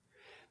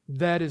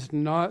 That is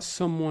not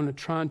someone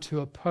trying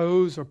to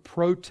oppose or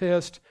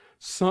protest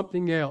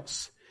something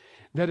else.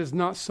 That is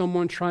not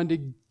someone trying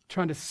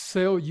to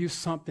sell you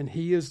something.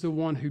 He is the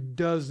one who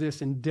does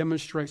this and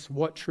demonstrates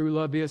what true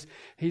love is.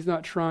 He's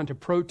not trying to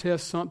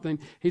protest something.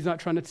 He's not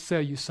trying to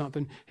sell you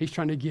something. He's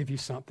trying to give you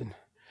something.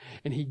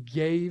 And He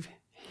gave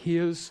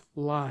His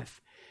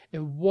life.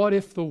 And what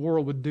if the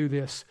world would do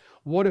this?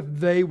 What if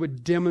they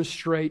would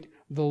demonstrate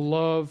the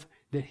love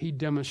that He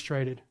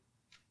demonstrated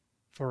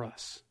for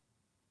us?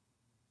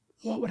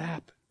 What would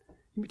happen?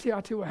 Let me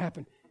tell you what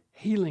happened.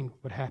 Healing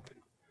would happen.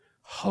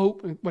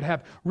 Hope would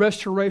happen.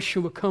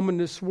 Restoration would come in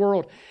this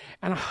world.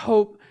 And I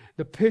hope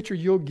the picture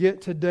you'll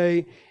get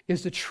today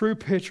is the true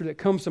picture that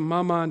comes to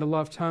my mind a lot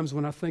of times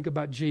when I think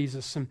about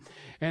Jesus. And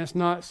it's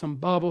not some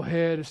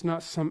bobblehead. It's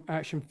not some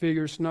action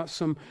figure. It's not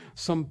some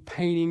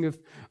painting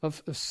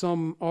of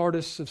some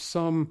artist, of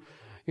some,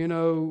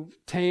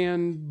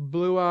 tan,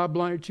 blue-eyed,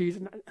 blinded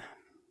Jesus.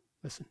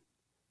 Listen,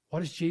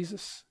 what is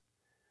Jesus?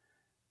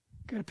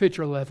 Go to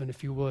picture 11,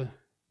 if you would,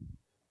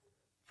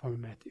 for me,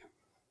 Matthew.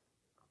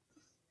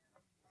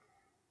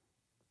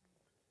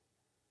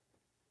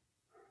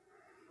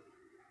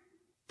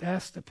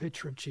 That's the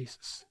picture of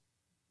Jesus.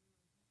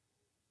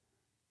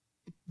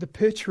 the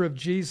picture of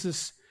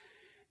Jesus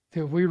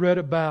that we read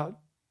about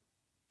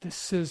that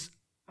says,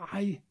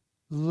 I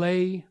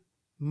lay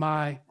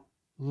my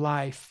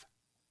life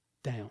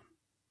down.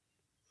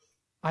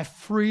 I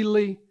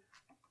freely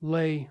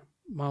lay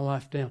my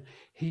life down.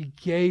 He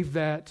gave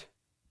that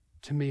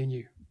to me and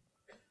you.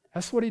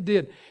 That's what he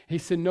did. He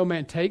said, no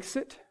man takes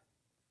it.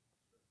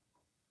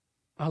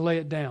 I lay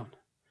it down.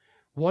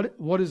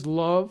 What is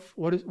love?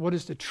 What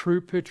is the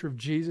true picture of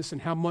Jesus,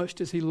 and how much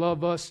does he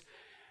love us?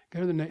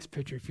 Go to the next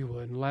picture, if you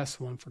would. And the last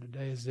one for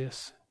today is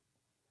this.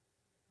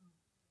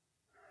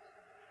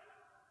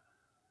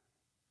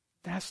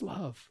 That's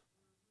love.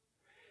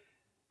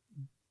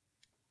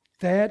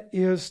 That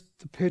is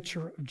the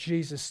picture of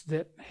Jesus,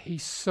 that he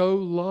so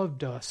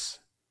loved us,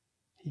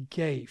 he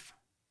gave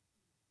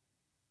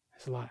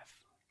his life.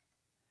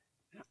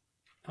 Now,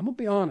 I'm going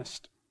to be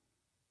honest.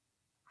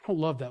 I don't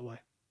love that way.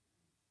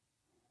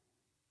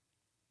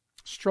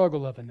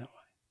 Struggle loving that way.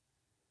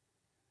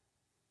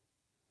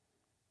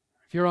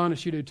 If you're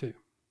honest, you do too.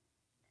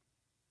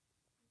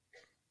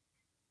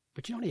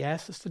 But you know what he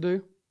asked us to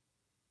do?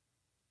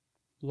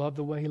 Love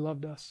the way he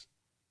loved us.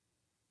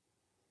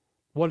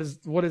 What is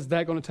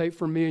that going to take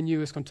for me and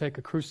you? It's going to take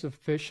a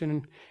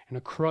crucifixion and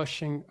a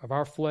crushing of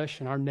our flesh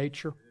and our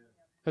nature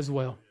as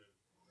well.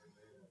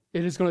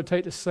 It is going to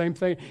take the same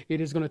thing.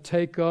 It is going to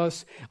take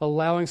us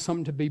allowing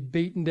something to be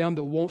beaten down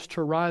that wants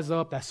to rise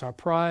up. That's our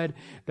pride.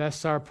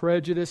 That's our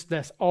prejudice.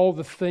 That's all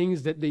the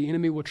things that the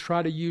enemy will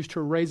try to use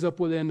to raise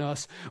up within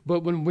us.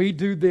 But when we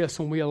do this,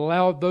 when we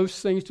allow those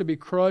things to be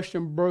crushed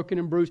and broken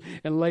and bruised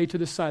and laid to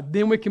the side,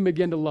 then we can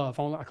begin to love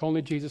like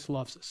only Jesus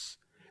loves us.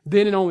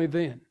 Then and only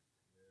then.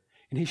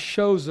 And he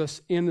shows us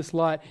in this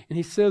light. And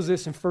he says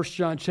this in 1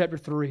 John chapter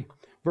 3,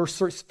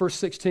 verse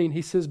 16.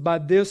 He says, by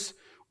this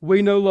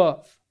we know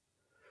love,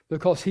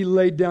 because he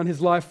laid down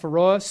his life for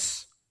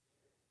us,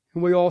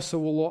 and we also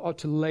ought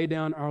to lay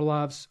down our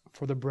lives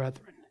for the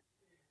brethren.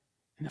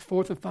 And the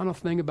fourth and final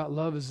thing about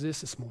love is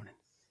this morning.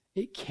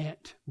 It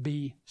can't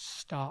be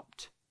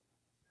stopped.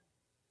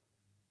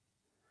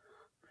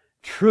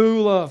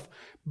 True love,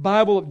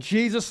 Bible of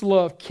Jesus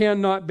love,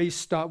 cannot be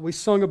stopped. We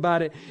sung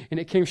about it, and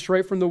it came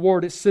straight from the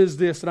Word. It says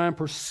this, that I am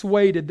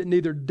persuaded that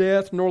neither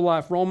death nor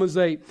life, Romans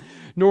 8,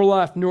 nor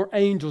life, nor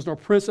angels, nor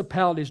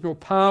principalities, nor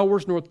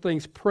powers, nor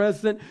things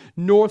present,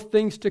 nor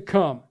things to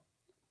come,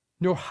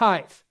 nor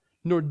height,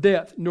 nor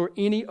depth, nor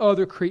any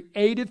other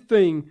created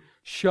thing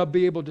shall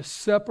be able to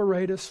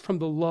separate us from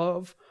the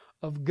love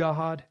of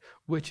God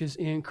which is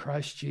in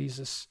Christ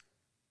Jesus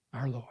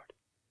our Lord.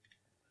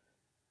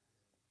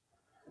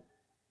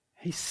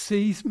 He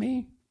sees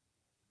me.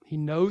 He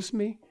knows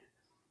me.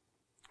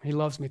 He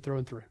loves me through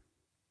and through.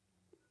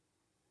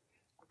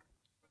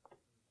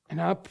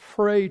 And I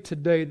pray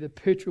today the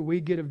picture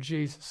we get of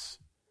Jesus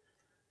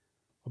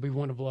will be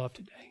one of love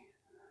today.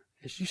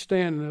 As you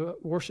stand and the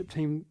worship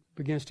team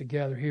begins to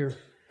gather here,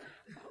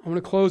 I'm going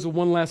to close with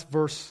one last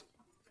verse.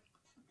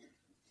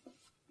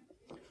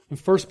 In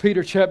 1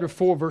 Peter chapter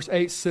 4, verse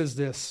 8 says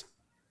this,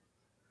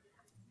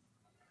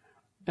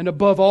 and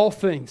above all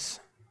things,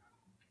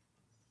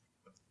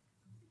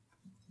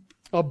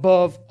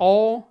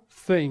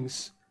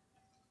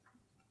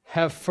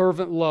 have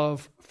fervent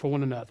love for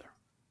one another.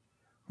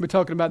 We'll be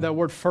talking about that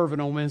word fervent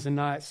on Wednesday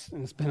nights,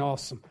 and it's been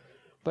awesome.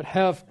 But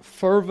have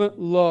fervent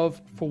love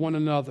for one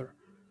another,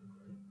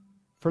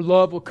 for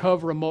love will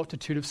cover a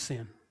multitude of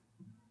sin.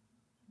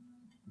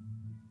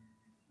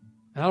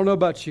 And I don't know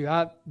about you,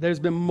 there's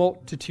been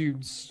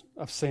multitudes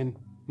of sin in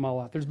my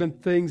life. There's been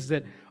things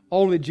that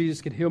only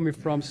Jesus could heal me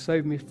from,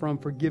 save me from,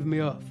 forgive me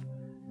of.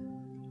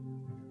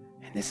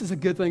 This is a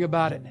good thing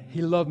about it.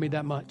 He loved me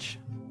that much.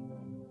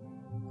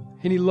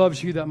 And he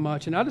loves you that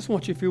much. And I just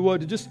want you, if you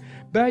would, to just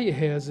bow your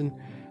heads and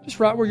just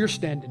right where you're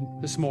standing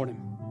this morning.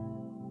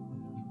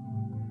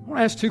 I want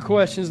to ask two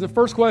questions. The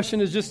first question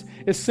is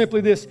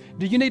simply this.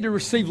 Do you need to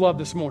receive love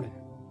this morning?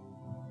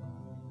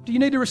 Do you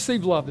need to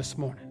receive love this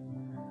morning?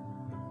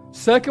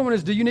 Second one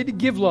is, do you need to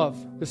give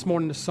love this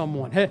morning to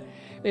someone?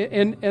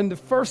 And the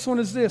first one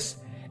is this.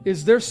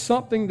 Is there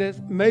something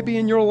that maybe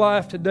in your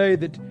life today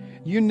that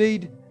you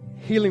need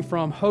healing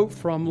from, hope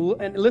from?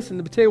 And listen,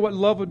 let me tell you what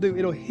love will do.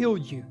 It'll heal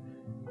you.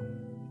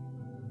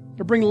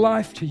 It'll bring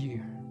life to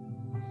you.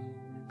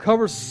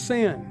 Covers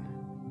sin.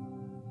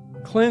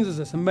 Cleanses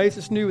us and makes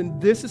us new.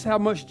 And this is how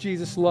much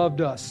Jesus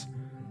loved us.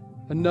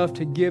 Enough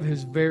to give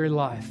his very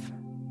life.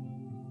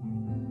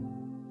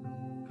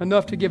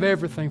 Enough to give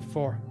everything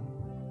for.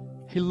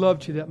 He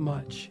loved you that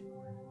much.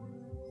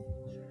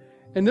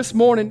 And this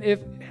morning,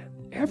 if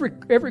every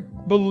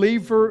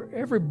believer,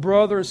 every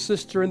brother and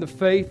sister in the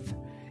faith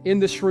in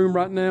this room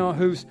right now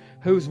who's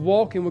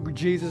walking with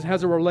Jesus,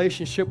 has a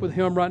relationship with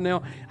him right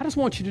now, I just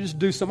want you to just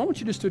do something. I want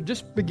you to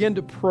just begin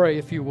to pray,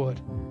 if you would.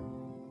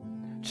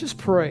 Just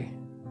pray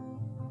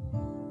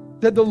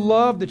that the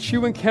love that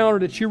you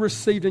encountered, that you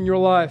received in your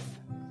life,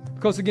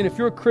 because again, if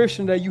you're a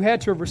Christian today, you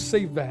had to have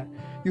received that.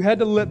 You had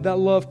to let that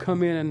love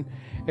come in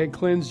and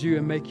cleanse you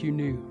and make you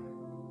new.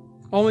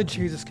 Only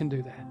Jesus can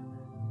do that.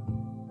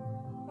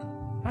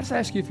 I just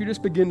ask you if you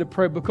just begin to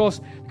pray, because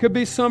there could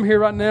be some here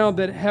right now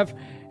that have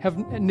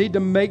need to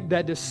make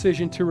that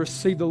decision to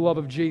receive the love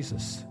of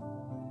Jesus.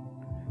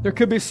 There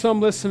could be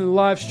some listening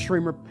live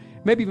stream or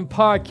maybe even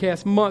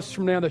podcast months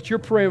from now that you're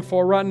praying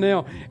for right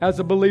now as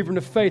a believer in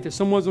the faith, that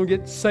someone's going to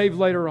get saved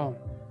later on.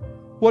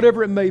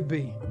 Whatever it may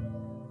be.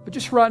 But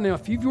just right now,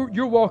 if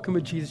you're walking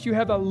with Jesus, you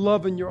have that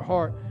love in your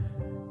heart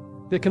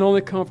that can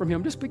only come from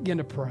Him, just begin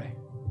to pray.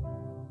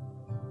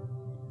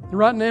 And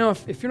right now,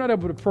 if you're not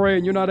able to pray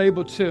and you're not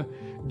able to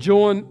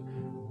join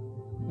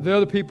the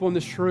other people in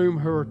this room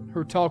who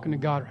are talking to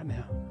God right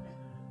now,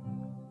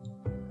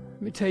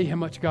 let me tell you how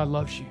much God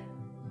loves you.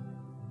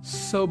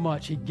 So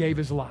much He gave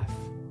His life.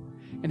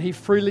 And He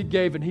freely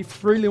gave it. And He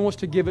freely wants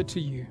to give it to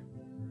you.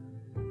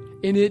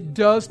 And it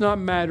does not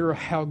matter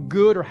how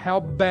good or how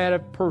bad a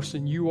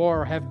person you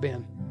are or have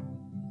been.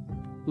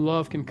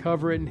 Love can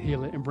cover it and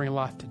heal it and bring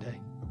life today.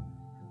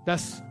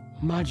 That's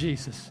my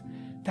Jesus.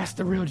 That's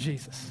the real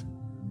Jesus.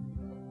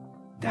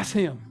 That's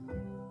Him.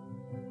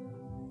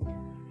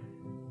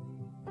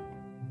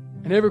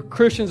 And every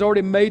Christian's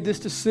already made this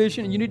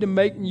decision, and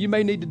you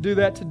may need to do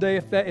that today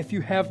if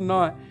you have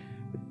not.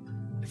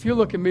 If you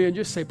look at me and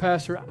just say,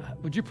 Pastor,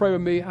 would you pray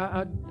with me?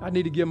 I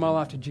need to give my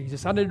life to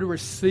Jesus. I need to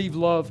receive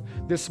love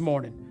this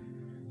morning.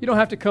 You don't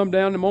have to come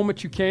down the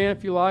moment you can,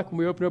 if you like, when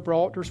we open up our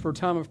altars for a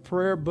time of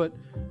prayer, but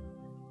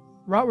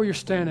right where you're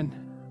standing,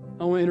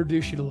 I want to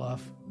introduce you to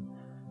love.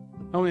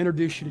 I want to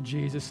introduce you to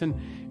Jesus. And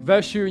if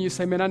that's you and you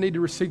say, man, I need to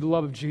receive the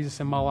love of Jesus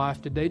in my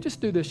life today,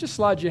 just do this. Just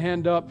slide your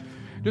hand up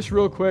just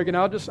real quick, and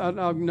I'll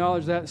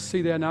acknowledge that,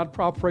 see that, and I'll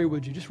pray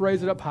with you. Just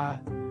raise it up high.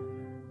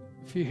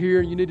 If you're here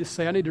and you need to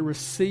say, I need to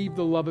receive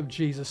the love of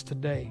Jesus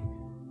today,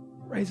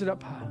 raise it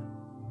up high.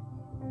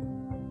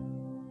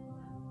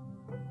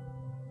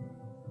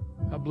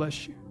 God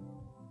bless you.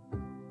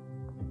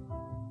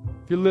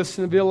 If you're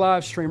listening via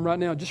live stream right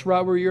now, just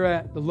right where you're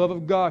at, the love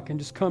of God can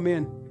just come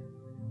in.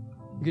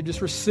 You can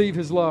just receive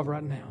His love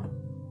right now.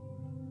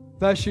 If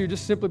that's you,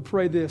 just simply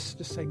pray this.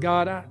 Just say,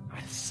 God, I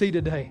see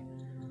today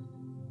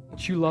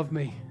that you love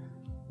me.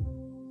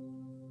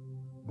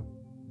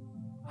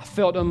 I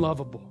felt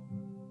unlovable.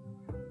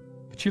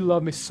 But you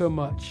love me so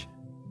much.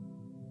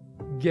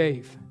 You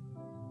gave.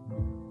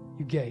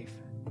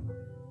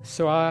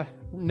 So I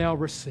now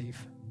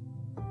receive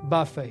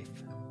by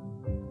faith.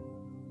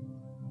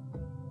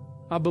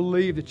 I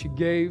believe that you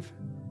gave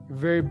your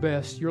very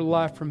best, your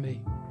life for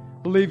me.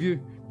 I believe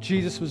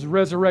Jesus was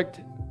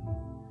resurrected.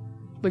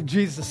 I believe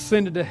Jesus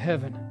ascended to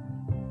heaven.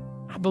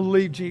 I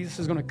believe Jesus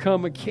is going to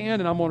come again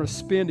and I'm going to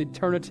spend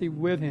eternity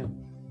with Him.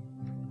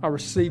 I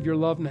receive your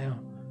love now.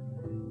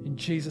 In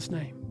Jesus'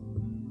 name.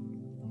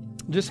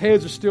 Just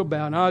heads are still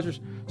bowed and eyes are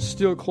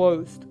still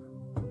closed.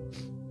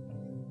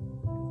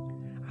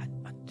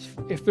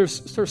 If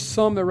there's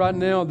some that right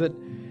now that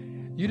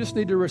you just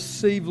need to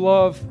receive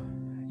love.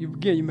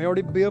 You may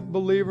already be a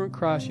believer in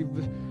Christ.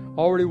 You've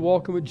already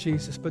walking with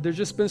Jesus, but there's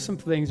just been some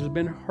things. There's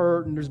been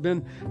hurt and there's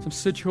been some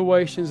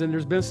situations and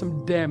there's been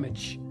some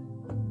damage.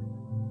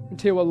 I'll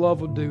tell you what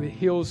love will do. It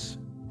heals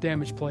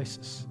damaged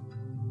places.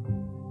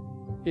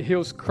 It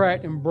heals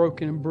cracked and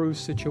broken and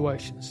bruised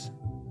situations.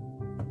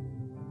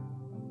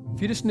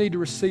 If you just need to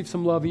receive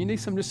some love, and you need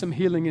just some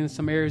healing in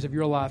some areas of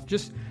your life,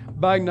 just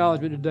by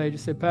acknowledgement today,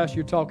 just say, Pastor,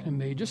 you're talking to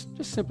me. Just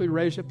simply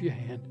raise up your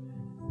hand.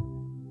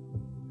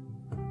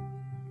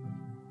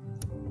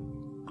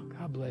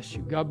 God bless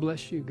you. God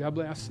bless you. God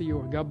bless. I see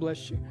yours. God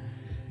bless you.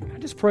 I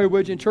just pray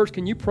with you. In church,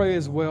 can you pray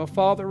as well?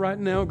 Father, right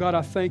now, God,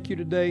 I thank you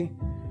today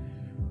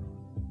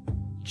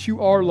that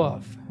you are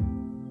love.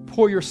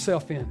 Pour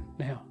yourself in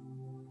now.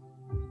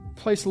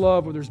 Replace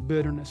love where there's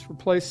bitterness.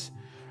 Replace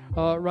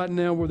right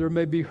now where there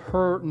may be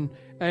hurt and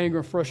anger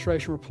and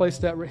frustration. Replace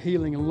that with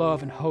healing and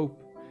love and hope.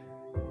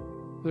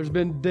 There's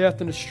been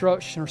death and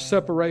destruction or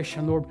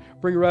separation. Lord,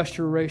 bring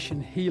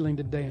restoration, healing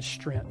today and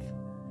strength.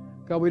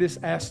 God, we just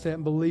ask that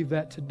and believe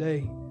that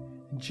today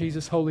in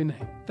Jesus' holy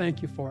name.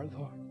 Thank you for it,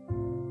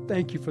 Lord.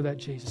 Thank you for that,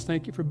 Jesus.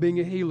 Thank you for being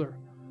a healer.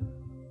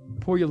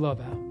 Pour your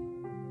love out.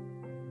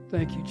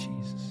 Thank you,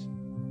 Jesus.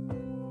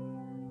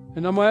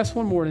 And I'm going to ask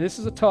one more, and this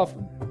is a tough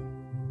one.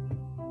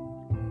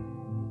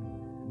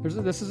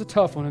 This is a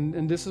tough one,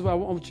 and this is why I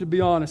want you to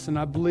be honest. And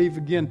I believe,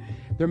 again,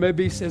 there may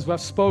be, as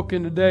I've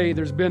spoken today,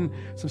 there's been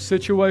some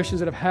situations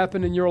that have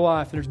happened in your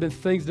life, and there's been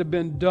things that have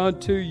been done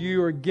to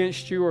you or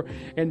against you,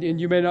 and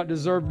you may not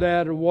deserve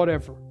that or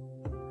whatever.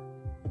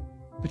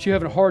 But you're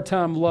having a hard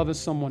time loving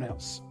someone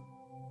else.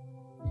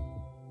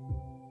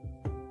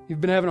 You've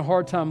been having a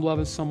hard time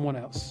loving someone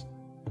else.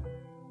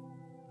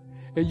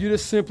 And you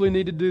just simply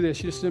need to do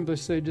this. You just simply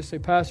say,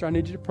 Pastor, I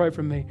need you to pray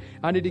for me.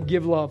 I need to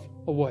give love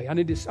away. I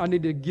need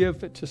to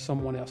give it to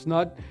someone else.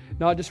 Not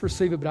just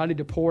receive it, but I need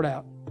to pour it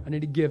out. I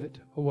need to give it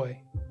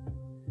away.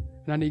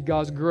 And I need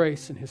God's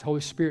grace and His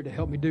Holy Spirit to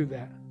help me do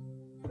that.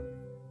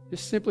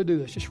 Just simply do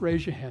this. Just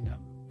raise your hand up.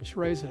 Just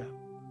raise it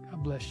up.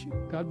 God bless you.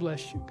 God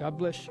bless you. God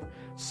bless you.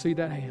 See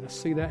that hand. I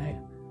see that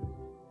hand.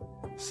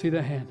 See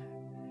that hand.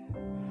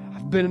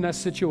 I've been in that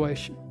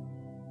situation.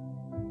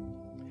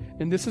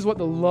 And this is what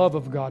the love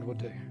of God will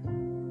do.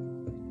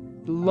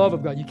 The love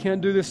of God. You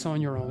can't do this on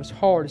your own. It's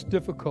hard. It's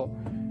difficult.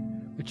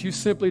 that you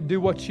simply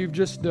do what you've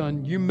just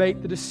done. You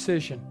make the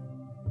decision,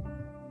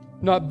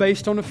 not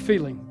based on a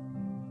feeling,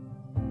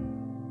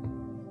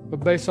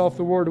 but based off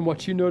the Word and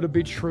what you know to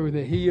be true,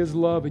 that He is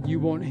love and you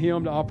want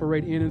Him to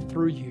operate in and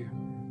through you.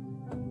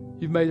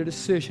 You've made a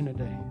decision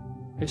today.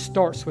 It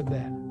starts with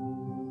that.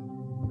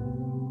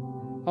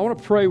 I want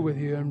to pray with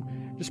you and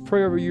just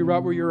pray over you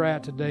right where you're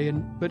at today.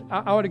 But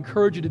I would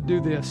encourage you to do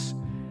this.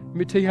 Let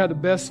me tell you how the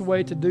best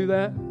way to do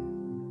that,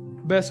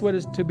 the best way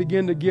is to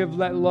begin to give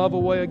that love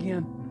away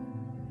again.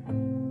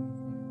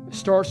 It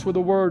starts with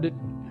the word that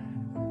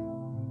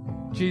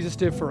Jesus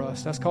did for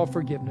us. That's called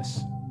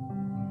forgiveness.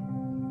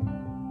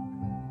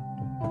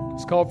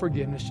 It's called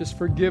forgiveness. Just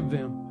forgive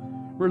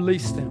them.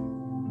 Release them.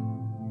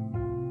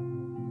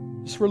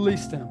 Just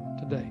release them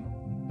today.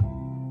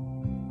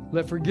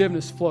 Let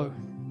forgiveness flow.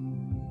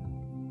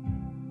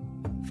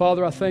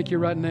 Father, I thank you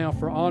right now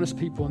for honest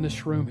people in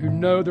this room who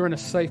know they're in a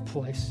safe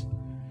place,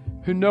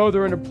 who know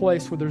they're in a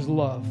place where there's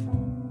love.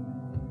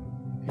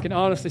 I can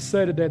honestly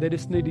say today they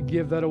just need to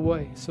give that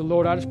away. So,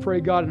 Lord, I just pray,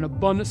 God, an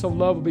abundance of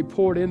love will be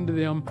poured into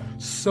them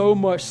so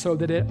much so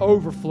that it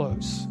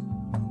overflows.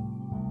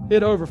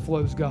 It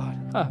overflows, God.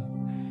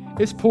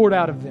 It's poured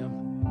out of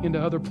them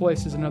into other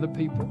places and other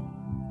people.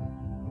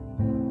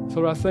 So,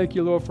 Lord, I thank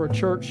you, Lord, for a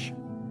church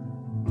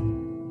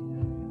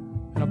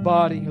and a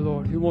body,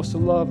 Lord, who wants to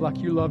love like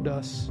you loved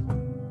us.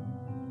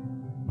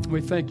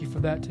 We thank you for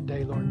that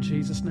today, Lord, in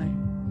Jesus'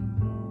 name.